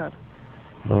credit card.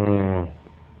 Well,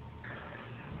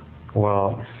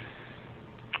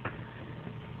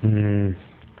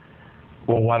 well,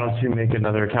 why don't you make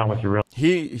another account with your real...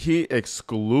 He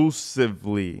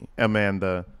exclusively,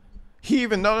 Amanda. He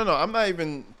even no. I'm not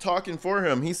even talking for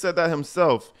him. He said that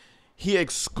himself. He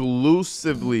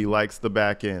exclusively likes the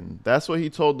back end. That's what he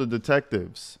told the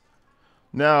detectives.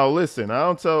 Now listen, I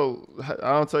don't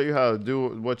tell you how to do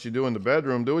what you do in the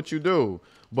bedroom. Do what you do.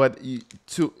 But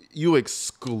you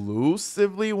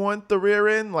exclusively want the rear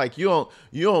end? Like you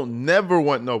don't never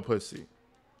want no pussy.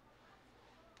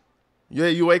 Yeah,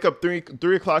 you wake up 3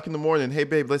 o'clock in the morning. Hey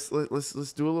babe, let's do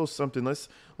a little something.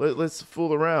 Let's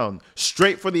fool around.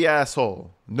 Straight for the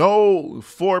asshole. No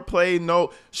foreplay,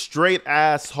 no straight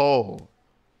asshole.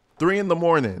 3 in the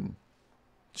morning.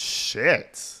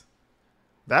 Shit.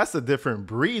 That's a different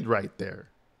breed right there.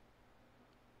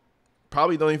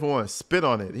 Probably don't even want to spit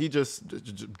on it. He just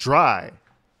dry.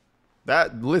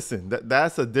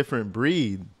 That's a different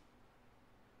breed.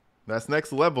 That's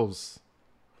next levels.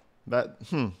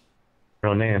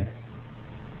 Real name.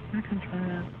 I can try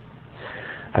that.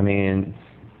 I mean,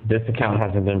 this account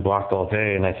hasn't been blocked all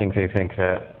day, and I think they think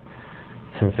that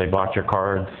since they blocked your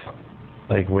cards,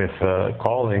 like with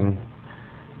calling,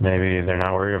 maybe they're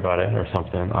not worried about it or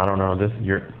something. I don't know. This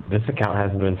account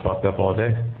hasn't been fucked up all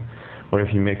day. What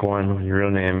if you make one with your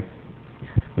real name?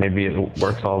 Maybe it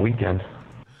works all weekend.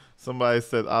 Somebody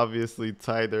said obviously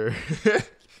tighter.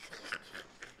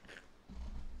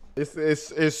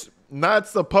 It's not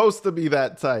supposed to be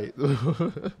that tight.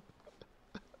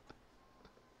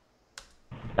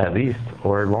 At least,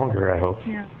 or longer, I hope.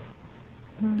 Yeah.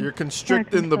 You're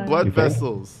constricting the blood You think?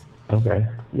 vessels. Okay. I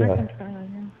Yeah. can try that,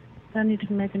 yeah. I need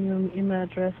to make a new email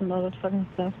address and all that fucking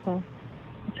stuff, so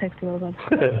it takes a little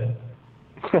bit.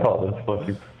 Oh, that's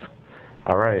fucking.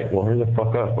 All right. Well, hurry the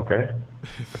fuck up, okay?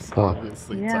 It's Come on.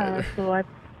 obviously Yeah, tighter. so I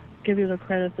give you the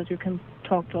credit that you can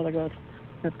talk to other girls.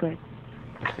 That's great.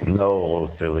 No,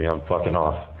 silly. I'm fucking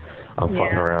off. I'm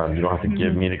fucking around. You don't have to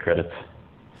give me the credits.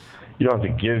 You don't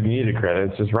have to give me the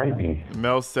credits. Just write me.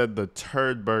 Mel said the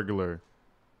turd burglar.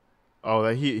 Oh,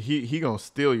 that he gonna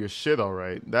steal your shit, all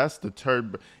right. That's the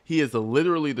turd. He is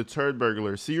literally the turd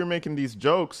burglar. See, you're making these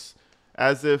jokes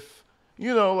as if,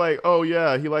 you know, like, oh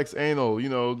yeah, he likes anal, you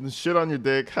know, shit on your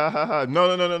dick, ha ha ha.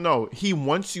 No. He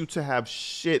wants you to have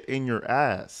shit in your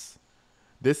ass.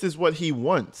 This is what he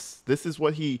wants. This is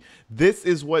what he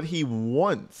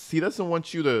wants. He doesn't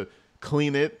want you to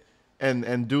clean it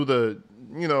and do the,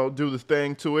 you know, do the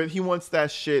thing to it. He wants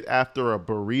that shit after a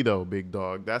burrito, big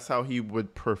dog. That's how he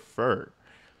would prefer.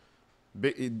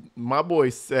 My boy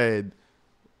said,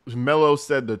 Mello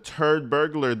said the turd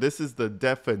burglar, this is the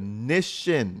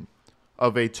definition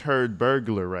of a turd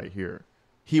burglar right here.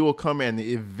 He will come and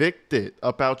evict it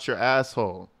up out your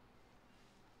asshole.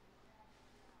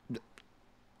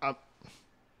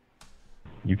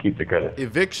 You keep the credit.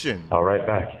 Eviction. I'll write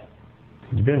back.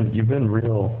 You've been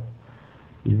real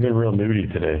moody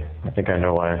today. I think I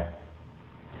know why.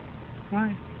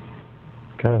 Why?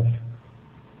 Because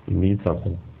you need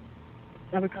something.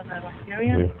 Oh, because I have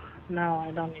experience? Yeah. No, I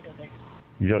don't need a dick.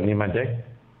 You don't need my dick?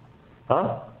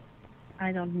 Huh?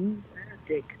 I don't need a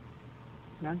dick.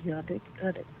 Not your dick,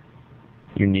 a dick.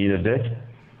 You need a dick?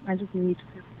 I just need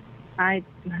I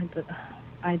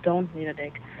don't need a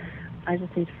dick. I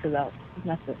just need to fill out.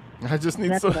 That's it. I just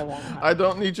need That's some. what I want. I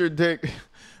don't need your dick.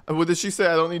 What did she say?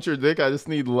 I don't need your dick. I just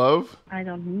need love. I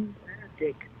don't need a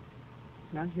dick.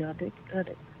 Not your dick, a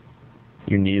dick.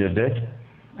 You need a dick?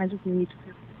 I just need to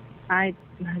I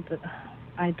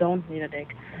don't need a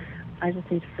dick. I just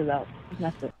need to fill out.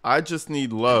 That's it. I just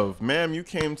need love. Ma'am, you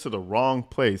came to the wrong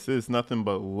place. It is nothing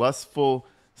but lustful,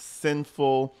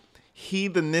 sinful,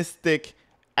 heathenistic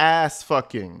ass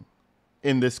fucking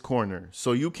in this corner.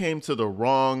 So you came to the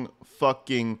wrong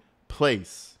fucking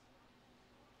place.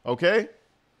 Okay?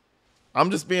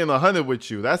 I'm just being 100 with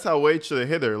you. That's how Wade should have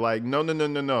hit her. Like,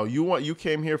 no. You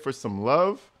came here for some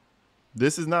love?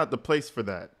 This is not the place for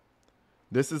that.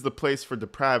 This is the place for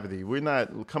depravity. We're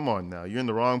not, come on now. You're in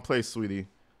the wrong place, sweetie.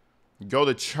 Go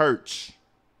to church.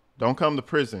 Don't come to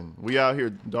prison. We out here.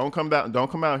 Don't come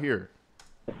out here.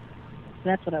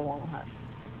 That's what I want to have.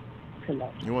 Fill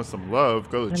out. You want some love,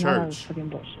 go to And all that church. fucking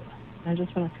bullshit. I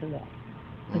just want to fill out.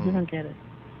 But you don't get it.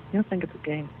 You don't think it's a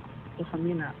game. So for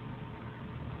me, not.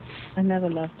 I never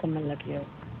loved someone like you.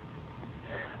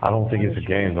 I don't think it's a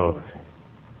game, though.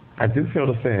 I do feel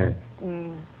the same.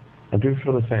 I do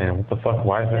feel the same. What the fuck?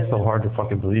 Why is that so hard to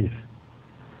fucking believe?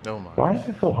 Oh my. Why is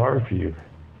it so hard for you?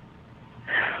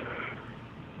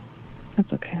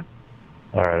 That's okay.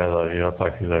 All right, I love you. I'll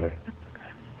talk to you later.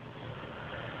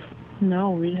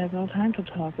 No, we have no time to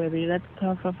talk, baby. Let's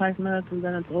talk for 5 minutes and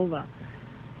then it's over.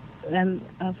 Then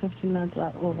 15 minutes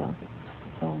are over.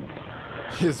 So,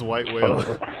 His white whale.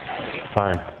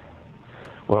 Fine.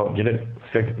 Well, get it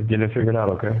figured out,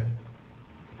 okay?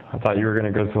 I thought you were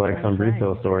gonna go to like some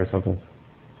retail store or something.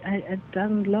 it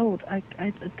doesn't load.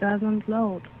 It doesn't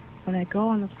load. When I go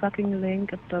on the fucking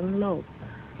link, it doesn't load.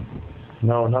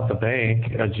 No, not the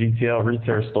bank. A GTL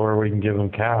retail store where you can give them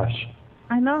cash.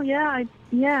 I know, yeah,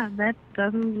 that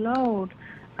doesn't load.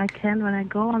 I can, when I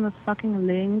go on the fucking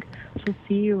link to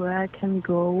see where I can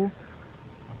go,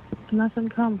 nothing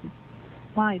comes.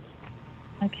 Why?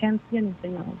 I can't see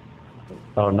anything else.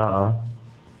 Oh, nuh-uh.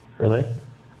 Really?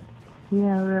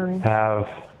 Yeah, really.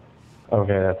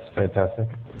 Okay, that's fantastic.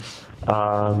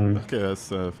 Okay, that's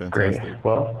fantastic. Great.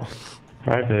 Well,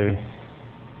 all right, baby.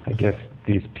 I guess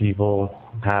these people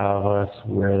have us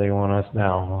where they want us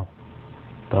now,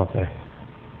 don't they?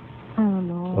 I don't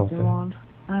know what they want.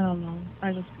 I don't know.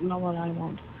 I just know what I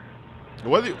want.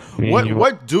 What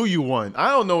do you want? I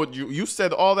don't know what you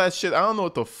said all that shit. I don't know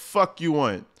what the fuck you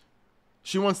want.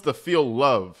 She wants to feel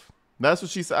love. That's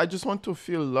what she said. I just want to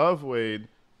feel love, Wade.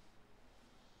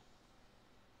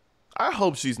 I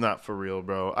hope she's not for real,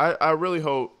 bro. I really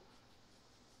hope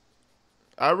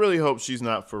she's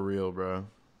not for real, bro.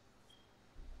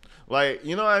 Like,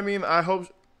 you know what I mean? I hope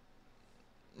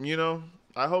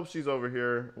she's over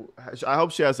here. I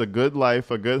hope she has a good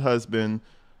life, a good husband.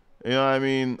 You know what I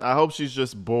mean? I hope she's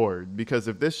just bored, because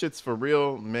if this shit's for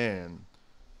real, man,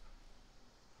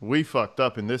 we fucked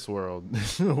up in this world.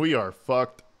 We are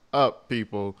fucked up,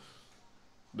 people.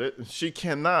 She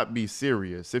cannot be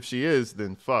serious. If she is,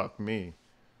 then fuck me.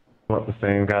 Want the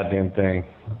same goddamn thing.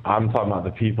 I'm talking about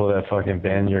the people that fucking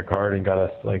banned your card and got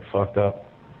us like fucked up.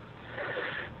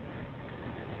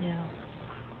 Yeah.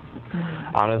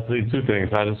 Honestly, two things.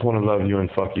 I just want to love you and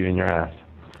fuck you in your ass.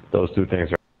 Those two things.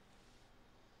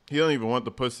 He don't even want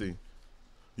the pussy.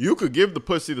 You could give the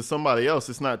pussy to somebody else.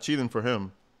 It's not cheating for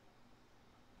him.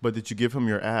 But did you give him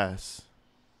your ass?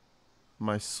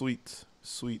 My sweet,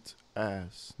 sweet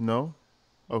ass. No?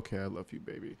 Okay, I love you,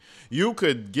 baby. You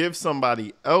could give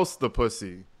somebody else the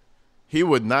pussy. He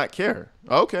would not care.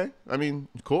 Okay. I mean,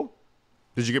 cool.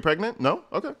 Did you get pregnant? No?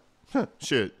 Okay.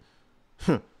 Shit.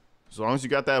 As long as you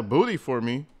got that booty for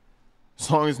me,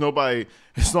 as long as nobody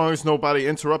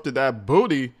interrupted that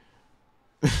booty,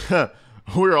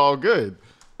 we're all good.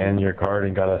 And your card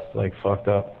and got us like fucked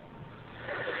up.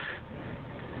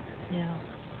 Yeah.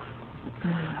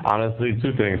 Honestly,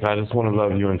 two things. I just want to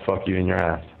love you and fuck you in your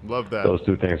ass. Love that. Those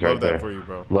two things right there. Love that for you,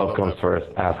 bro. Love comes first,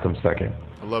 ass comes second.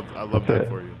 I love that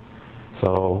for you.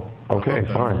 So, okay,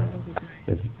 fine.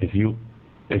 If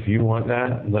you want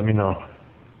that, let me know.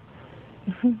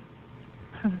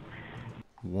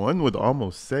 One would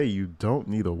almost say you don't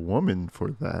need a woman for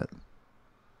that.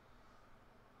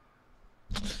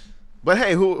 But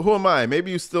hey, who am I?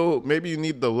 Maybe you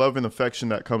need the love and affection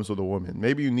that comes with a woman.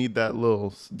 Maybe you need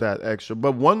that extra.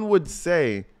 But one would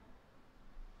say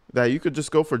that you could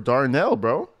just go for Darnell,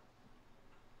 bro.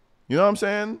 You know what I'm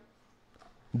saying?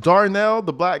 Darnell,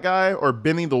 the black guy, or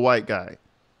Benny, the white guy.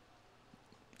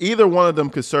 Either one of them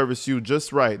could service you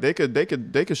just right. They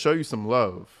could show you some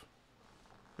love.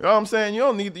 You know what I'm saying? You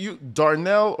don't need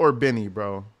Darnell or Benny,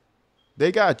 bro.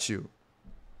 They got you.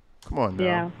 Come on now.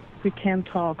 Yeah, we can't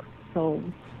talk, so.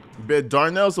 But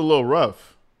Darnell's a little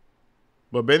rough.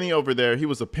 But Benny over there, he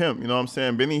was a pimp. You know what I'm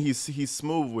saying? Benny, he's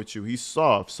smooth with you. He's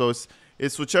soft. So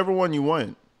it's whichever one you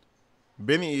want.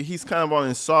 Benny, he's kind of on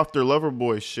his softer lover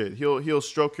boy shit. He'll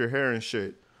stroke your hair and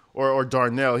shit. Or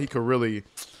Darnell, he could really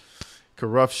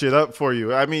rough shit up for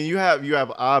you. I mean, you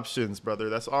have options, brother.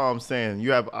 That's all I'm saying.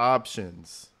 You have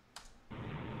options.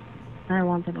 I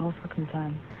want it all fucking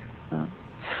time. So.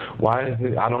 Why is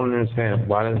it? I don't understand.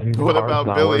 Why does these What cars about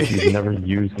not Billy? work? You've never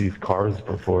used these cars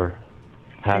before,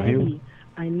 have you?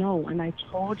 I know, and I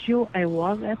told you I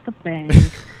was at the bank,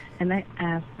 and I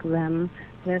asked them.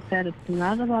 They said it's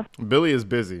not about. Billy is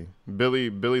busy. Billy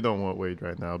don't want Wade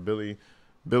right now.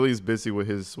 Billy's busy with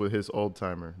his old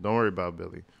timer. Don't worry about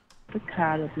Billy. The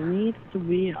card. It needs to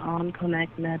be on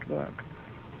Connect Network.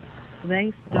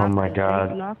 They stopped Oh my it.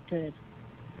 God. They blocked it.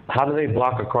 How do they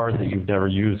block a card that you've never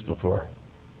used before?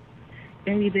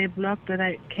 Maybe they blocked that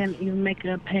I can't even make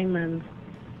a payment.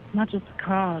 Not just a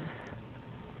card.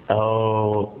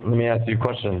 Oh, let me ask you a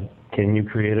question. Can you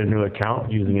create a new account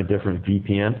using a different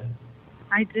VPN?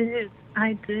 I did.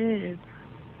 I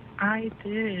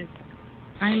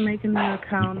make a new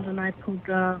account and I put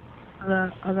the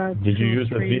other. Did you use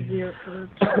Did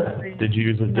you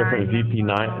use a different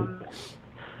VP9?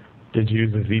 Did you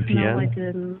use a VPN? No, I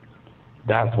didn't.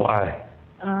 That's why.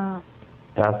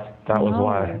 That was no.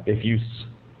 why. If you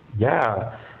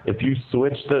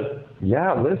switch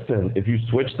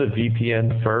the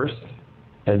VPN first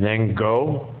and then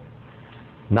go,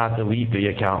 not delete the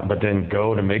account, but then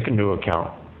go to make a new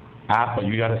account. Apple,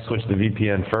 you got to switch the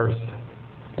VPN first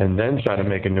and then try to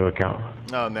make a new account.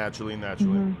 No, naturally.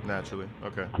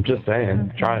 Okay. I'm just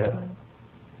saying, try it.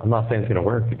 I'm not saying it's going to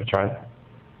work, but try it.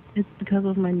 It's because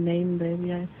of my name,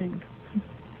 baby, I think.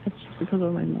 It's just because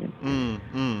of my name.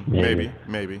 Maybe.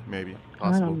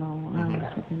 Possible. I don't know. I don't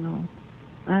fucking know.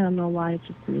 I don't know why it's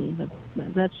just me.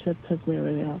 That shit pissed me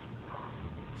really off.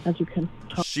 As you can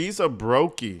talk. She's a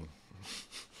brokey.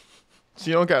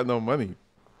 She don't got no money.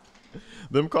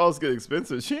 Them calls get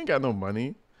expensive. She ain't got no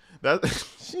money.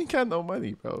 She ain't got no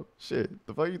money, bro. Shit.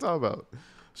 The fuck you talking about?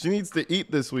 She needs to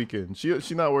eat this weekend.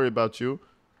 She not worried about you.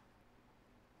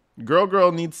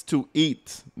 Girl needs to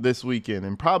eat this weekend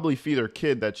and probably feed her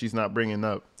kid that she's not bringing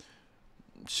up.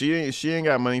 She ain't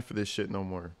got money for this shit no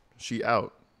more. She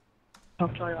out.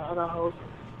 Talk to your other hoes.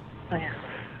 Oh yeah,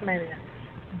 maybe.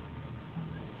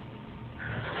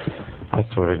 I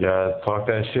swear to God, talk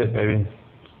that shit, baby.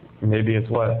 Maybe it's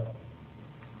what?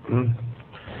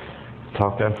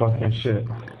 Talk that fucking shit.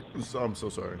 I'm so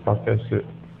sorry. Talk that shit.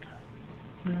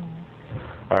 No.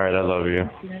 All right, I love you.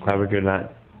 Have a good night.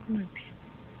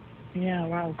 Yeah,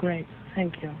 wow, great.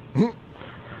 Thank you.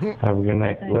 Have a good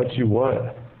night. Let you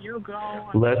what? You go.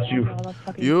 Let you.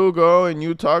 You go and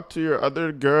you talk to your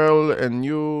other girl and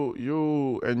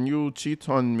you cheat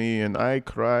on me and I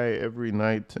cry every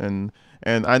night and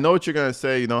I know what you're gonna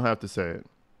say. You don't have to say it.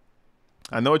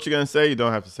 I know what you're gonna say. You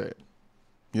don't have to say it.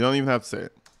 You don't even have to say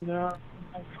it. Girl,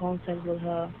 my phone sex with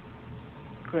her.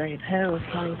 Great. Hell, it's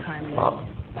funny time.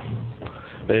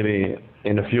 Baby,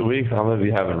 in a few weeks, I'm gonna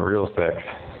be having real sex.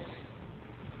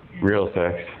 Real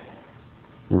sex.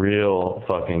 Real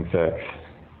fucking sex.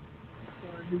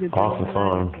 Off the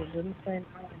phone.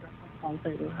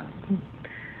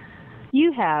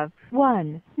 You have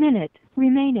 1 minute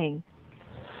remaining.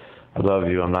 I love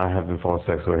you. I'm not having phone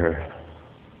sex with her.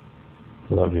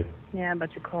 I love you. Yeah,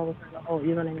 but you called her the whole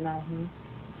evening now,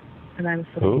 and I'm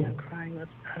sitting here crying.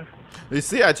 That's perfect. You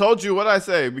see, I told you what I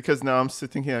say because now I'm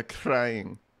sitting here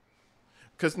crying.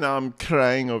 Because now I'm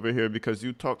crying over here because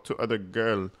you talk to other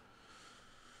girl.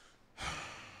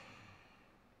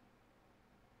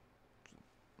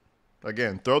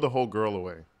 Again, throw the whole girl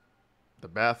away. The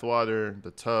bathwater, the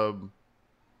tub,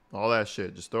 all that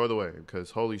shit. Just throw it away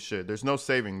because holy shit, there's no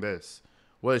saving this.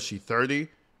 What is she, 30?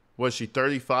 Was she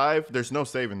 35? There's no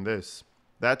saving this.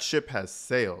 That ship has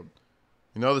sailed.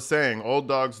 You know the saying, old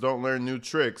dogs don't learn new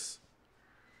tricks.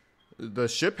 The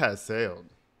ship has sailed.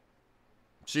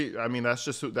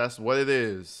 That's what it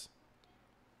is.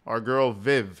 Our girl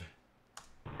Viv.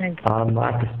 Thank you.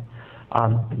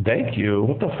 Thank you.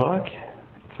 What the fuck?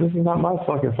 This is not my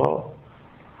fucking fault.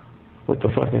 With the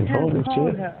fucking phone and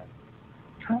shit.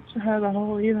 Talk to her the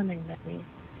whole evening, baby.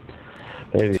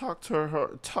 Baby. Talk to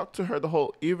her the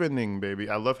whole evening, baby.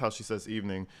 I love how she says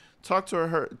evening. Talk to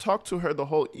her the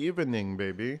whole evening,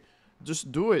 baby.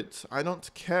 Just do it. I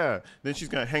don't care. Then she's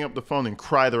gonna hang up the phone and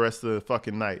cry the rest of the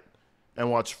fucking night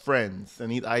and watch Friends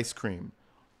and eat ice cream.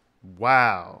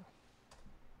 Wow.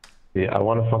 Yeah, I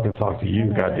want to fucking talk to you,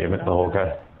 goddammit, the whole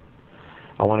guy.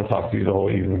 I want to talk to you the whole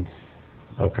evening.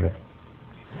 Okay.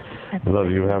 I love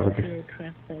you. Have a good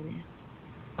request, baby.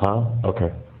 Huh?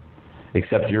 Okay.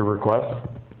 Accept your request?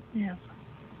 Yeah.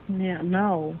 Yeah,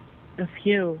 no. A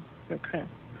few requests.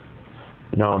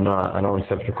 No, I'm not. I don't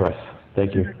accept requests.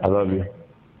 Thank you. I love you.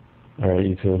 All right,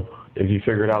 you too. If you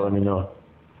figure it out, let me know.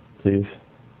 Please.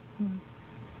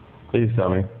 Please tell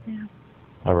me. Yeah.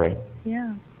 All right.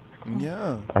 Yeah.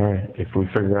 Yeah. All right. If we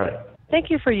figure out. Thank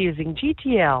you for using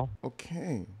GTL.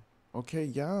 Okay.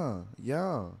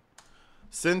 Yeah.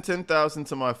 Send 10,000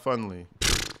 to my Fundly.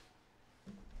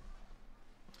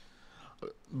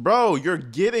 Bro, you're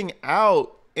getting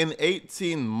out in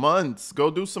 18 months. Go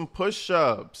do some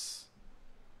push-ups.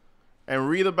 And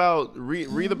read about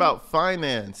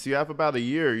finance. You have about a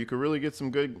year. You could really get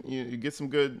some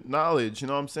good knowledge, you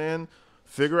know what I'm saying?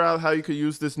 Figure out how you could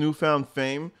use this newfound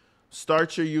fame.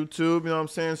 Start your YouTube, you know what I'm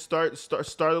saying? Start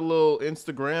a little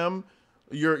Instagram.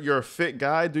 You're a fit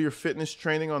guy. Do your fitness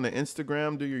training on the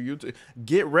Instagram. Do your YouTube.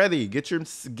 Get ready. Get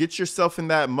yourself in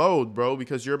that mode, bro,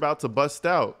 because you're about to bust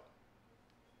out.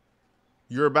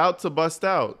 You're about to bust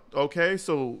out. Okay,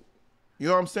 so you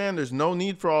know what I'm saying? There's no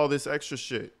need for all this extra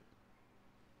shit.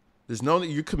 There's no.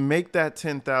 You can make that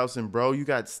 10,000, bro. You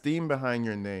got steam behind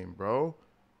your name, bro.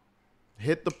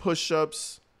 Hit the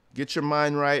push-ups. Get your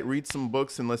mind right. Read some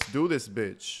books and let's do this,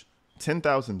 bitch.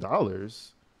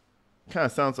 $10,000. Kind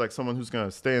of sounds like someone who's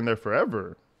gonna stay in there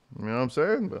forever. You know what I'm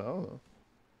saying? But I don't know.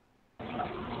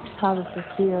 How does it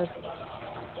feel?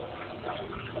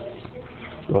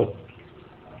 What?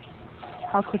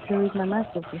 How could you read my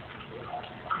messages?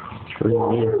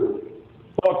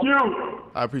 Fuck you!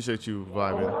 I appreciate you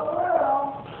vibing.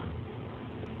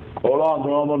 Hold on,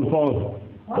 bro. I'm on the phone.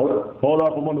 Hold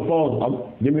up, I'm on the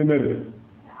phone. Give me a minute.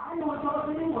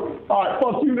 All right,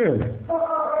 fuck you then.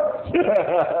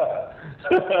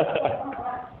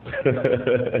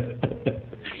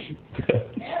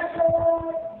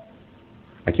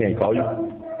 I can't call you.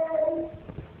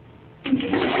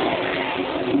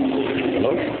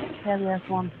 Hello? Yeah, there's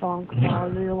one phone call.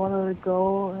 Do you want to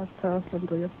go first and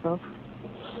do your stuff?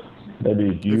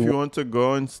 Maybe If you want to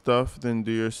go and stuff, then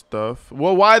do your stuff.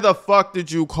 Well, why the fuck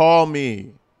did you call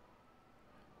me?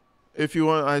 If you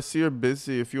want, I see you're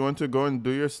busy. If you want to go and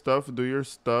do your stuff, do your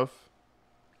stuff.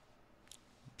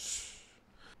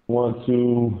 want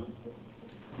to,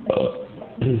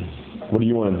 what do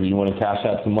you want to do? You want to cash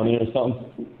out some money or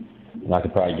something? And I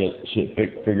could probably get shit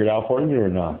figured out for you or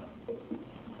not?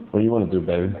 What do you want to do,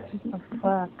 baby? What the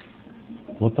fuck?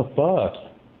 What the fuck?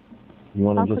 You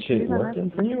want How to get could you shit even working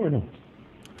ask for you or no?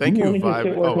 Thank you, want to get Vibe.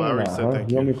 shit Oh, working I or already not, said huh? thank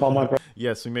You want me you. to call my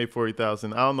Yes, we made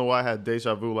 40,000. I don't know why I had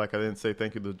deja vu like I didn't say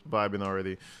thank you to Vibin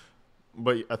already.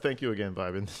 But I thank you again,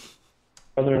 Vibin.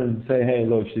 brother and say, hey,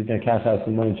 look, she's going to cash out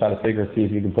some money and try to figure, see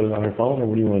if you can put it on her phone, or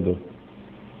what do you want to do?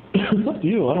 It's up to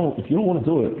you. If you don't want to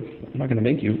do it, I'm not going to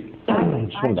make you. I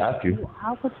just wanted to ask you.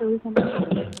 How could you even?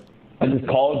 I just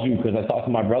called you because I talked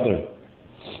to my brother.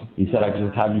 He said I could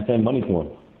just have you send money to him.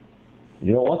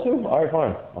 You don't want to? All right,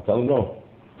 fine. I'll tell him no.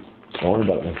 Don't worry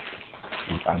about it.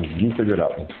 You figure it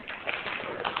out.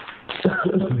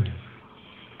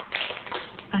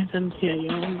 I didn't hear you,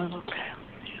 but okay.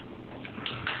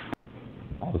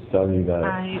 I was telling you that.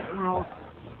 I wrote.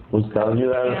 Was telling you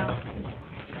that? Yeah.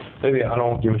 Baby, I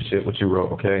don't give a shit what you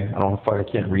wrote, okay? I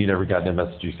can't read every goddamn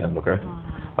message you send, okay?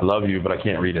 I love you, but I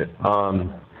can't read it.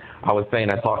 I was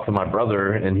saying I talked to my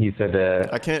brother, and he said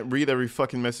that... I can't read every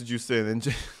fucking message you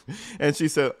send. And she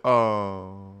said,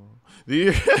 oh. Do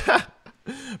you...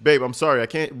 Babe, I'm sorry. I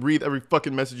can't read every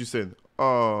fucking message you send.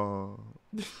 Oh.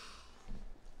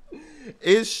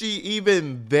 Is she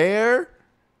even there?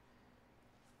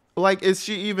 Like, is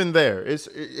she even there? Is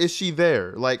she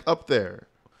there? Like, up there?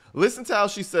 Listen to how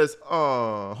she says,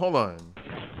 hold on.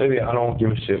 Baby, I don't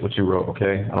give a shit what you wrote,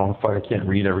 okay? I can't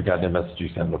read every goddamn message you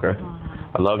send, okay?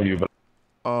 I love you, but...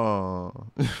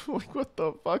 Like, what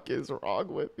the fuck is wrong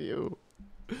with you?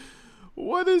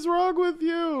 What is wrong with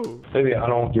you? Baby, I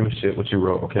don't give a shit what you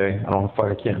wrote, okay?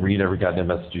 I can't read every goddamn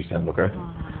message you send, okay?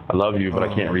 I love you, but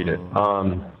I can't read it.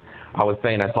 I was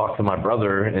saying I talked to my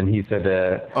brother, and he said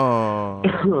that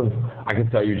I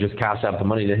could tell you just cash out the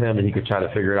money to him, and he could try to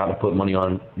figure out how to put money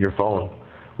on your phone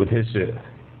with his shit.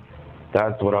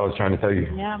 That's what I was trying to tell you.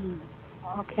 Yeah,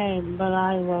 okay, but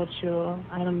I wrote you.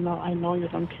 I don't know. I know you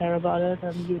don't care about it,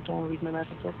 and you don't read my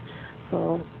messages.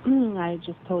 So I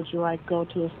just told you I'd go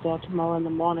to the store tomorrow in the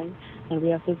morning, and we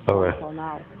have this phone call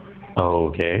now.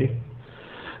 Okay.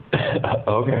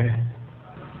 Okay.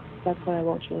 That's what I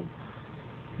wrote you.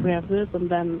 We have this, and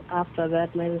then after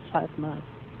that, maybe 5 minutes.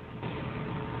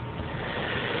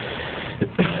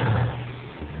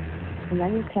 And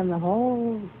then you can the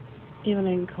whole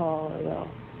evening call or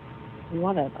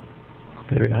whatever.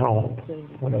 Baby, I don't.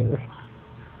 Whatever.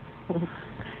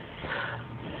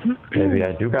 Baby,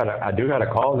 I do gotta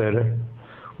call later.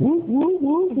 Woo woo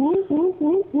woo woo woo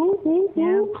woo woo woo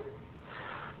woo.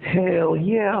 Hell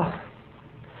yeah.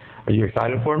 Are you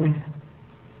excited for me?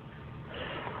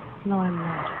 No, I'm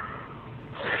not.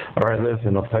 All right,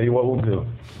 listen, I'll tell you what we'll do.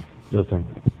 Listen,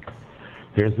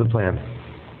 here's the plan,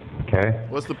 okay?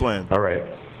 What's the plan? All right,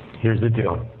 here's the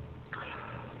deal.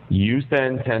 You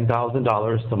send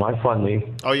 $10,000 to my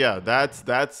Fundly. Oh, yeah, that's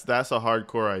a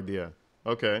hardcore idea.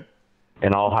 Okay.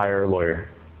 And I'll hire a lawyer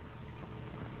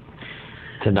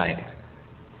tonight.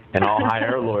 And I'll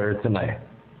hire a lawyer tonight.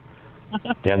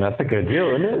 Damn, that's a good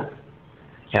deal, isn't it?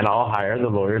 And I'll hire the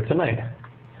lawyer tonight.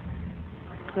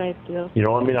 Great deal. You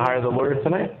don't want me to hire the lawyer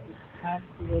tonight?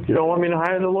 Absolutely. You don't want me to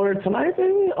hire the lawyer tonight,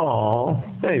 baby? Oh,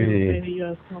 baby. Baby,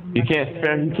 you're so You can't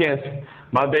spare,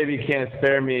 my baby can't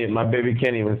spare me, my baby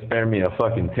can't even spare me a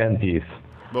fucking 10-piece.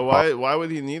 But why would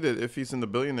he need it if he's in the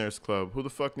Billionaires Club? Who the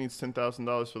fuck needs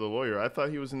 $10,000 for the lawyer? I thought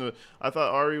he was I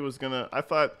thought Ari was gonna,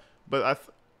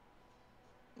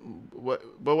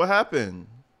 what happened?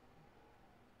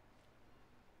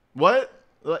 What?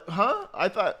 Like, huh? I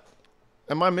thought,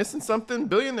 am I missing something?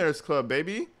 Billionaires Club,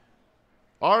 baby.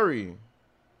 Ari.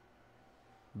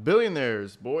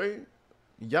 Billionaires, boy.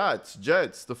 Yachts,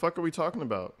 jets. The fuck are we talking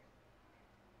about?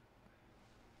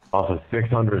 Off of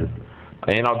 600.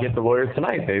 And I'll get the lawyer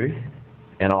tonight, baby.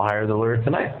 And I'll hire the lawyer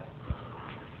tonight.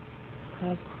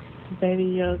 Baby,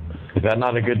 you're... Is that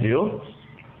not a good deal?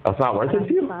 That's not worth it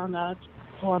to you? I found out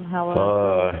on how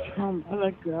from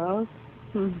other girls.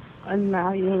 And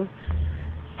now you...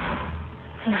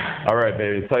 All right,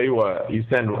 baby. Tell you what. You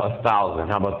send 1,000.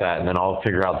 How about that? And then I'll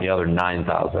figure out the other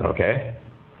 9,000, okay?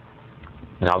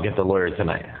 And I'll get the lawyer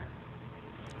tonight.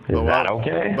 Is that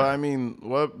okay? But I mean,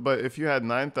 what? But if you had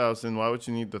 9,000, why would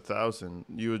you need the 1,000?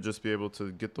 You would just be able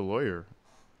to get the lawyer.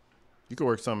 You could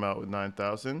work something out with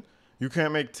 9,000. You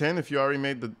can't make 10 if you already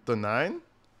made the 9.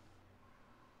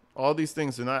 All these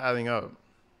things are not adding up.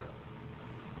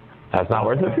 That's not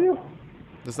worth it for you?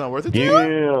 That's not worth it to you?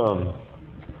 Damn.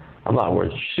 I'm not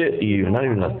worth shit to you. Not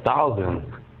even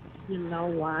 1,000. You know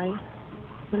why?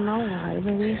 You know why,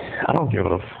 baby? I don't give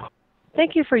a f.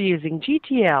 Thank you for using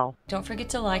GTL. Don't forget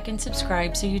to like and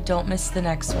subscribe so you don't miss the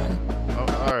next one.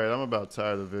 Oh, all right, I'm about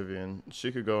tired of Vivian.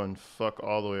 She could go and fuck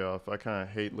all the way off. I kind of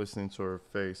hate listening to her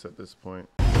face at this point.